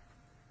had,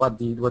 what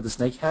the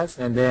snake has,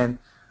 and then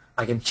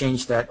I can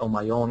change that on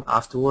my own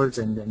afterwards,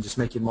 and then just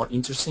make it more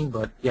interesting.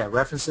 But yeah,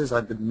 references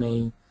are the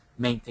main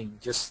thing.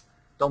 Just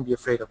don't be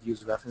afraid of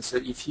using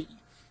references.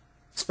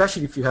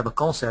 Especially if you have a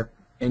concept,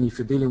 and if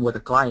you're dealing with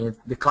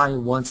the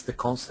client wants the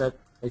concept.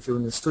 If you're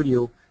in the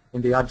studio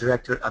and the art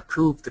director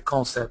approved the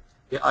concept,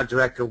 the art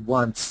director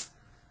wants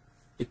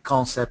the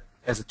concept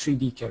as a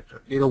 3D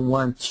character. They don't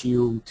want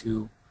you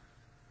to,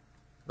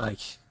 like,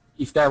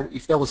 if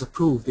that was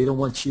approved, they don't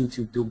want you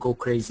to go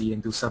crazy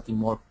and do something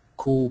more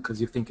cool because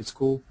you think it's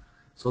cool.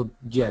 So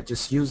yeah,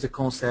 just use the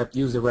concept,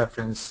 use the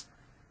reference,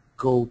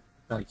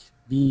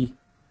 be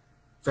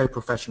very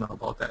professional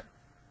about that.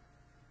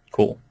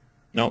 Cool.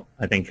 No,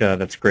 I think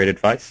that's great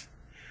advice.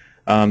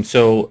 This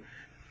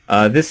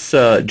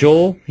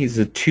Joel, he's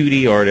a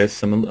 2D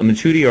artist. I'm a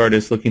 2D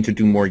artist looking to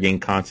do more game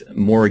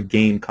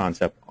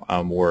concept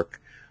work.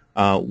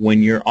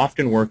 When you're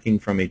often working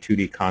from a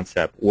 2D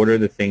concept, what are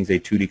the things a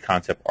 2D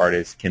concept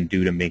artist can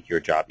do to make your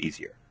job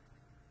easier?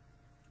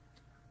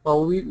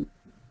 Well,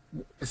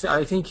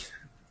 I think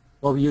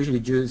what we usually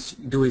do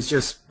is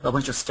just a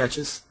bunch of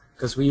sketches,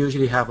 because we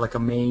usually have like a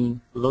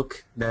main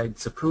look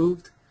that's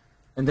approved,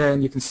 And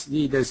then you can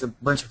see there's a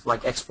bunch of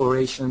like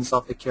explorations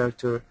of the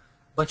character, a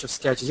bunch of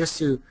sketches, just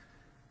to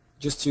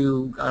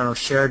I don't know,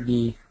 share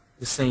the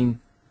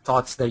same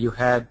thoughts that you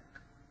had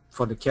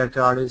for the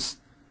character artist.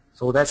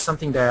 So that's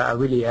something that I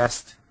really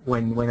asked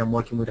when I'm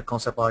working with a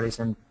concept artist,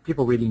 and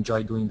people really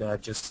enjoy doing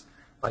that, just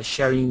by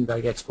sharing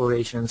like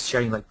explorations,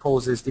 sharing like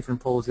poses, different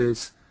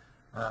poses,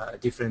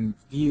 different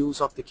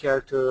views of the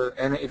character,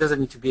 and it doesn't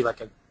need to be like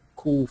a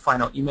cool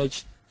final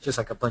image, just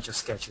like a bunch of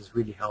sketches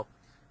really help.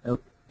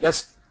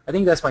 I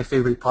think that's my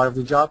favorite part of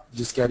the job,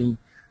 just getting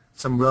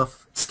some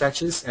rough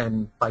sketches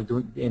and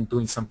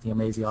doing something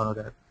amazing out of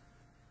that.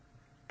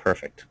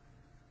 Perfect.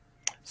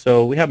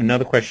 So we have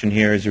another question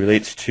here as it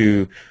relates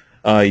to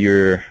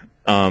your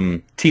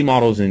T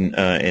models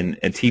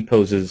and T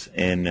poses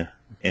in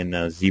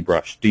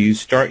ZBrush. Do you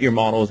start your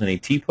models in a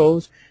T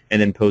pose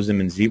and then pose them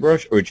in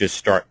ZBrush, or just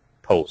start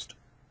posed?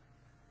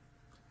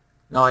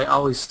 No, I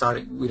always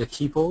start with a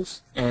T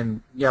pose,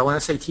 and yeah, when I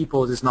say T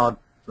pose, it's not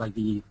like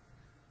the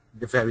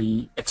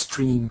very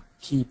extreme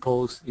T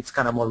pose. It's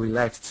kind of more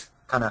relaxed,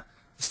 kind of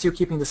still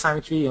keeping the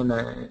symmetry and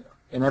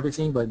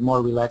everything, but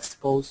more relaxed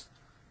pose.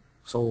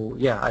 So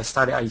yeah, I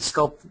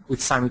sculpt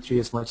with symmetry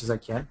as much as I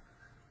can,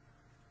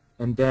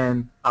 and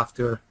then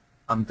after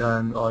I'm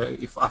done, or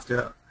if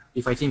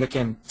I think I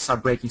can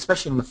start breaking,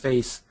 especially in the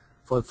face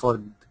for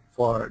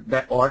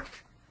that arc,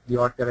 the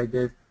arc that I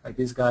did, like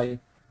this guy.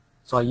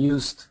 So I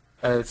used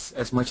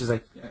as much as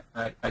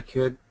I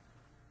could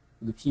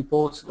the T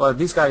pose. Well,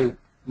 this guy,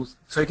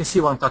 so you can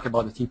see what I'm talking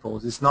about, the T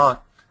pose. It's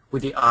not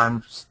with the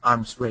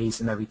arms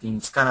raised and everything.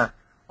 It's kind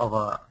of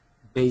a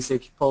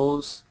basic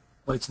pose,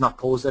 but it's not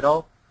posed at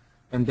all.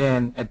 And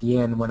then at the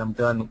end, when I'm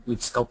done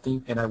with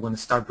sculpting and I want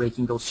to start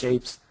breaking those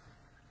shapes,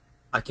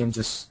 I can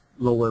just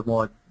lower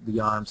more the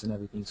arms and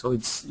everything. So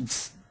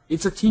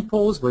it's a T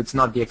pose, but it's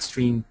not the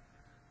extreme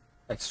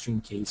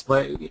case.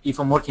 But if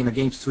I'm working in a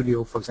game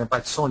studio, for example,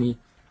 at Sony,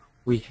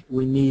 we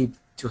need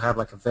to have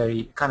like a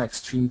very kind of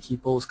extreme T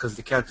pose because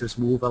the characters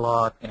move a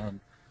lot and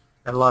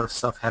a lot of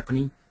stuff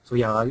happening. So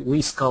yeah,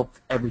 we sculpt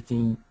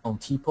everything on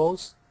T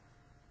pose,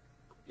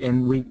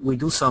 and we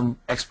do some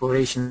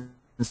exploration.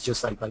 It's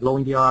just like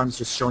lowering the arms,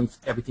 just showing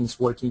everything's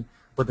working.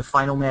 But the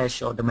final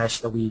mesh, or the mesh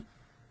that we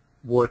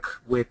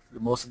work with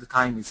most of the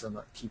time, is on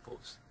a T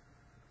pose.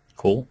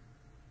 Cool.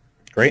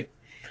 Great.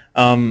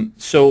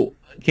 So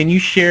can you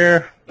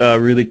share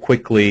really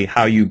quickly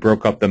how you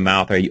broke up the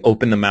mouth, or you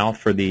opened the mouth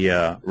for the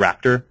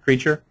raptor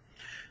creature?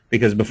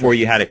 Because before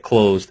you had it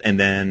closed, and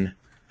then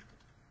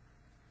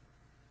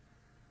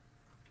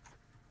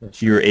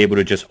you were able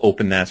to just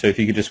open that. So if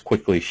you could just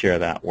quickly share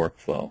that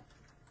workflow.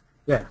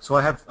 Yeah, so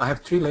I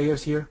have 3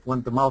 layers here, one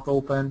with the mouth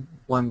open,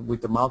 one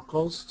with the mouth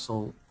closed,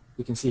 so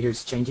you can see here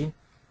it's changing.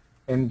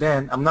 And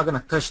then I'm not going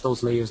to touch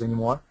those layers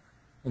anymore.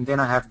 And then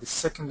I have the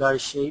secondary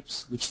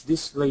shapes, which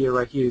this layer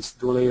right here is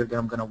the layer that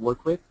I'm going to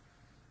work with.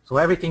 So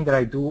everything that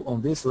I do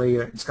on this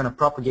layer is going to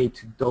propagate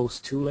to those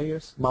 2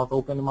 layers, mouth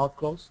open and mouth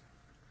closed.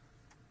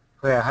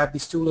 So yeah, I have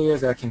these 2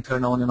 layers that I can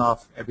turn on and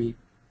off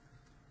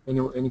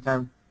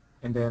anytime.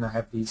 And then I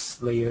have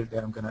this layer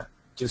that I'm going to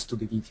just do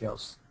the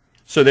details.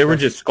 So they were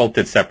just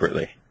sculpted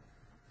separately,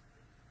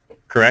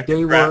 correct?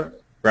 They were,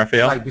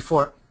 Rafael? like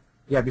before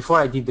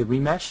I did the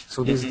remesh,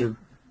 so this is the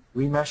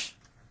remesh,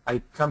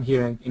 I come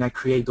here and I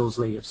create those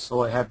layers.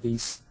 So I have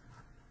these.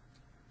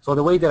 So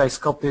the way that I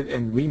sculpted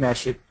and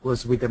remesh it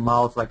was with the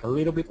mouth like a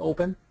little bit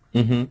open,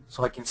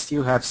 so I can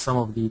still have some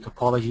of the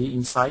topology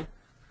inside.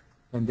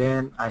 And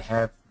then I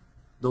have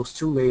those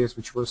 2 layers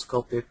which were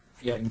sculpted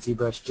in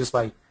ZBrush just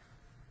by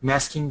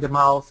masking the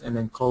mouth and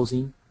then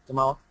closing the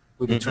mouth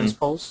with the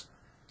transpose.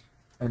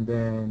 And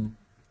then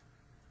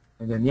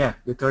yeah,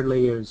 the 3rd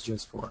layer is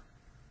just for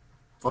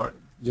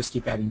just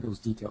keep adding those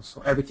details.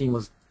 So everything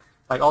was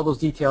like all those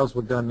details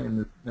were done in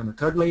the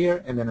 3rd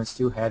layer, and then I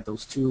still had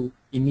those 2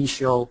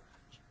 initial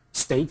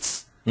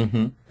states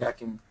that I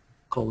can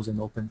close and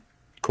open.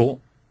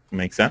 Cool,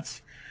 makes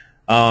sense.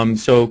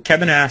 So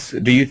Kevin asks,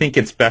 do you think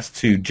it's best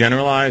to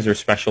generalize or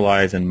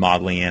specialize in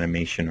modeling,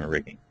 animation, or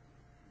rigging?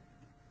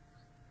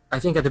 I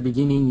think at the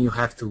beginning you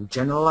have to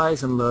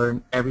generalize and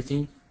learn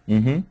everything.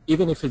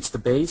 Even if it's the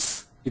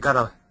base, you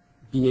gotta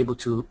be able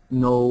to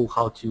know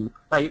how to,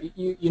 like,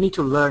 you need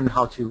to learn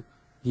how to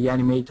the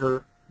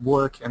animator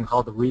work and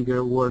how the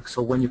rigger works.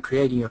 So when you're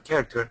creating your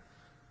character,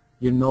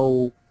 you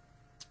know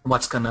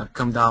what's gonna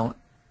come down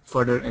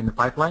further in the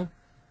pipeline.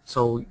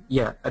 So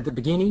yeah, at the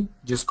beginning,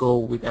 just go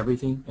with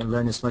everything and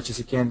learn as much as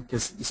you can,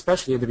 because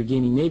especially at the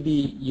beginning, maybe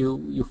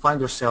you find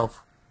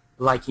yourself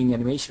liking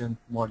animation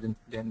more than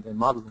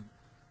modeling.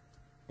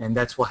 And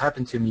that's what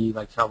happened to me.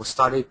 Like I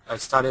started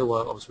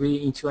while I was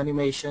really into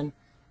animation,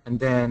 and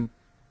then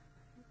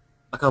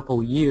a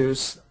couple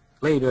years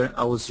later,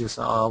 I was just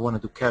I want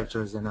to do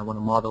characters and I want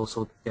to model.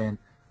 So then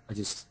I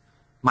just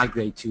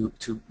migrate to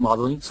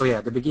modeling. So yeah,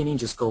 at the beginning,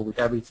 just go with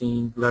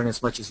everything, learn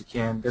as much as you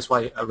can. That's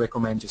why I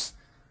recommend just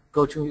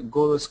go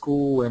to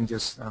school and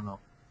just, I don't know,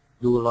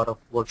 do a lot of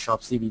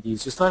workshops,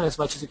 DVDs. Just learn as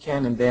much as you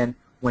can, and then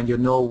when you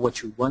know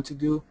what you want to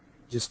do,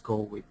 just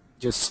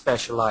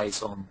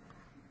specialize on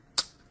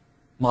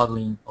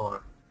modeling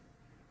or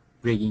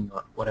rigging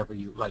or whatever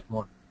you like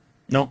more.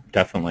 No,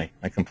 definitely.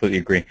 I completely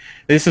agree.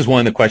 This is one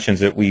of the questions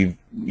that we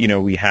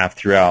have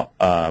throughout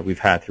we've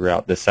had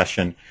throughout this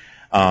session,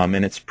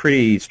 and it's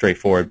pretty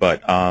straightforward.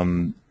 But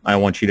I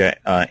want you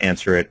to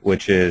answer it,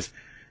 which is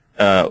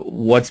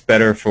what's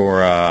better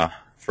for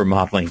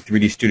modeling,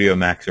 3D Studio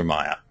Max or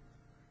Maya?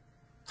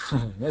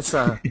 That's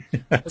a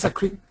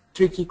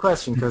tricky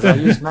question because I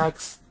use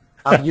Max.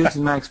 I've used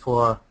Max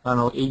for I don't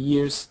know 8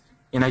 years,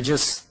 and I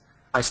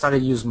started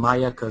to use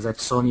Maya because at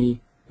Sony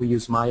we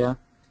use Maya,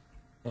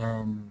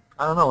 and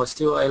I don't know.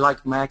 I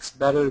like Max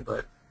better,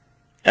 but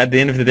at the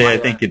end of the day, Maya, I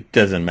think it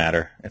doesn't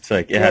matter. It's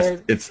like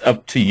it's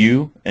up to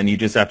you, and you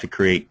just have to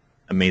create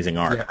amazing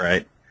art,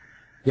 right?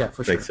 Yeah,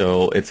 for sure.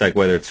 So it's like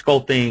whether it's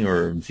sculpting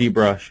or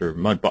ZBrush or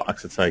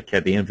Mudbox, it's like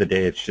at the end of the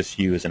day, it's just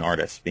you as an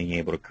artist being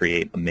able to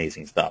create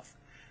amazing stuff,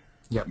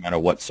 no matter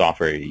what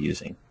software you're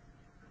using.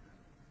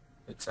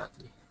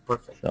 Exactly.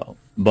 Perfect. So,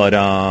 but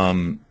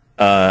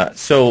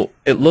so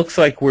it looks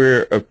like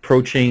we're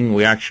approaching.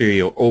 We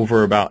actually are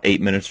over about 8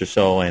 minutes or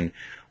so, and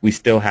we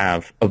still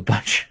have a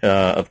bunch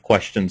of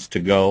questions to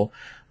go.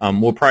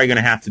 We're probably going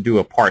to have to do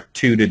a part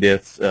 2 to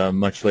this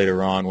much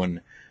later on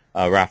when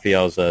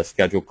Rafael's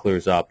schedule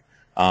clears up.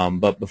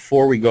 But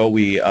before we go,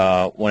 we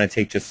want to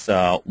take just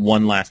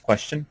one last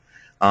question,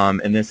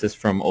 and this is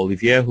from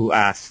Olivier, who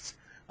asks,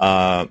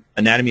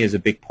 anatomy is a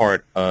big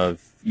part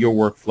of your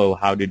workflow.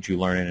 How did you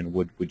learn it, and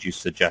would you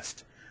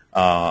suggest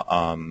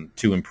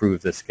to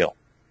improve this skill?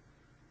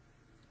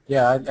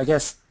 Yeah, I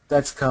guess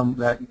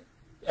that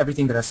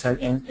everything that I said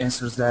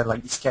answers that,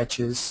 like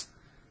sketches,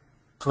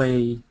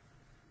 play,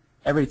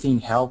 everything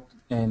helped,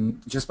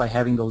 and just by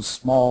having those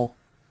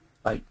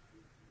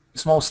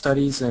small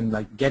studies and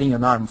like getting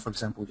an arm, for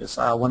example, just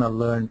I want to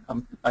learn.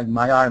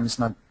 My arm is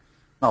not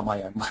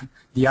my arm, but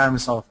the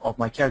arms of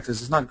my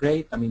characters is not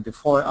great. I mean, the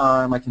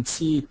forearm, I can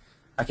see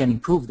I can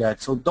improve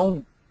that. So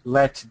don't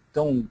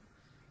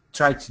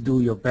try to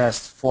do your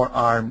best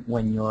forearm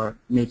when you're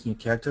making a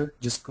character.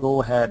 Just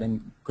go ahead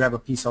and grab a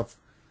piece of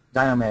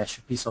Dynamesh,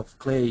 a piece of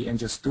clay, and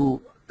just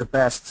do the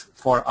best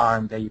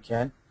forearm that you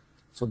can.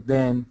 So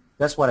then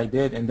that's what I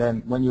did. And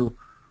then when you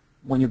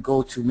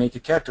go to make a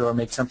character or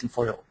make something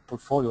for your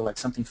portfolio, like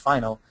something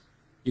final,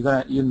 you're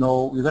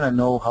gonna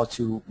know how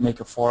to make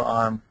a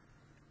forearm,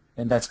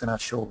 and that's gonna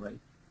show, right?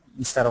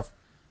 Instead of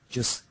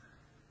just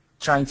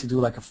trying to do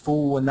like a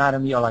full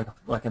anatomy or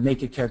like a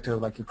naked character,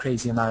 like a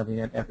crazy anatomy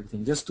and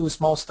everything. Just do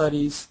small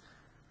studies.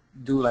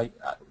 Do like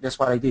that's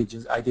what I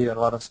did. I did a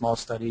lot of small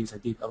studies. I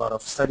did a lot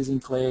of studies in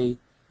clay,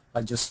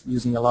 like just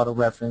using a lot of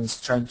reference,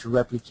 trying to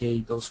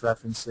replicate those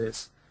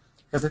references.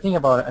 Because the thing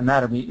about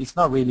anatomy, it's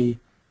not really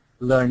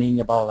learning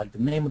about like the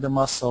name of the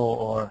muscle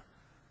or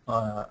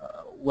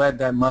where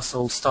that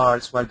muscle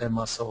starts, where that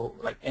muscle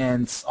like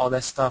ends, all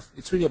that stuff.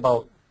 It's really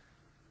about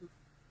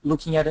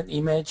looking at an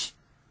image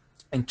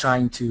and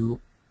trying to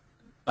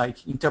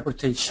like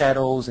interpret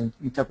shadows and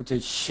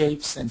interpret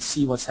shapes and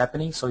see what's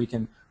happening, so you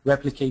can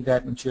replicate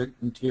that into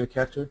your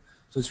character.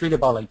 So it's really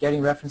about like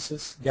getting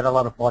references, get a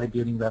lot of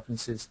bodybuilding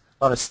references,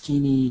 a lot of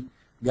skinny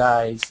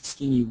guys,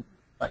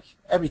 like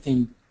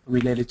everything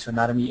related to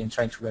anatomy, and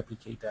trying to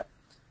replicate that.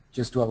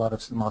 Just do a lot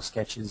of small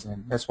sketches,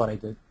 and that's what I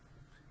did.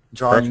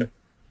 Drawing, Perfect.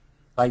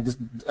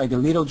 like the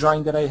little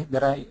drawing that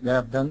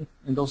I've done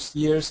in those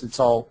years, it's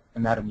all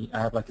anatomy. I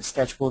have like a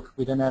sketchbook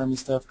with anatomy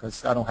stuff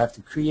because I don't have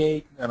to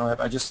create.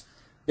 I'm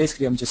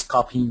just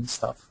copying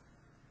stuff,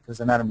 because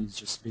anatomy is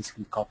just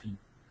basically copying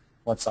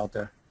what's out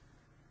there.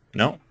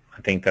 No,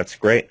 I think that's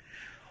great.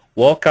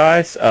 Well,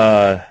 guys,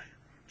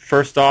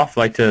 first off,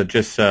 I'd like to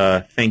just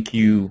thank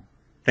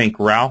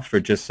Ralph for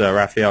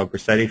Rafael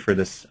Grassetti for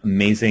this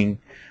amazing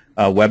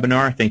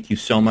webinar. Thank you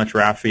so much,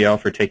 Rafael,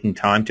 for taking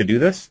time to do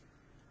this.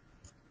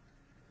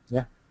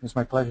 Yeah, it's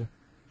my pleasure.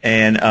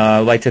 And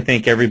I'd like to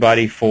thank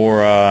everybody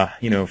for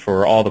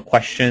for all the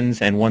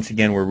questions. And once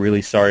again, we're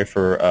really sorry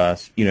for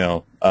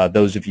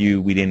those of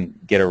you we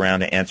didn't get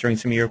around to answering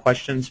some of your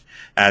questions.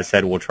 As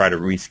said, we'll try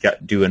to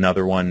do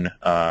another one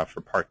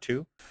for part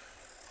 2.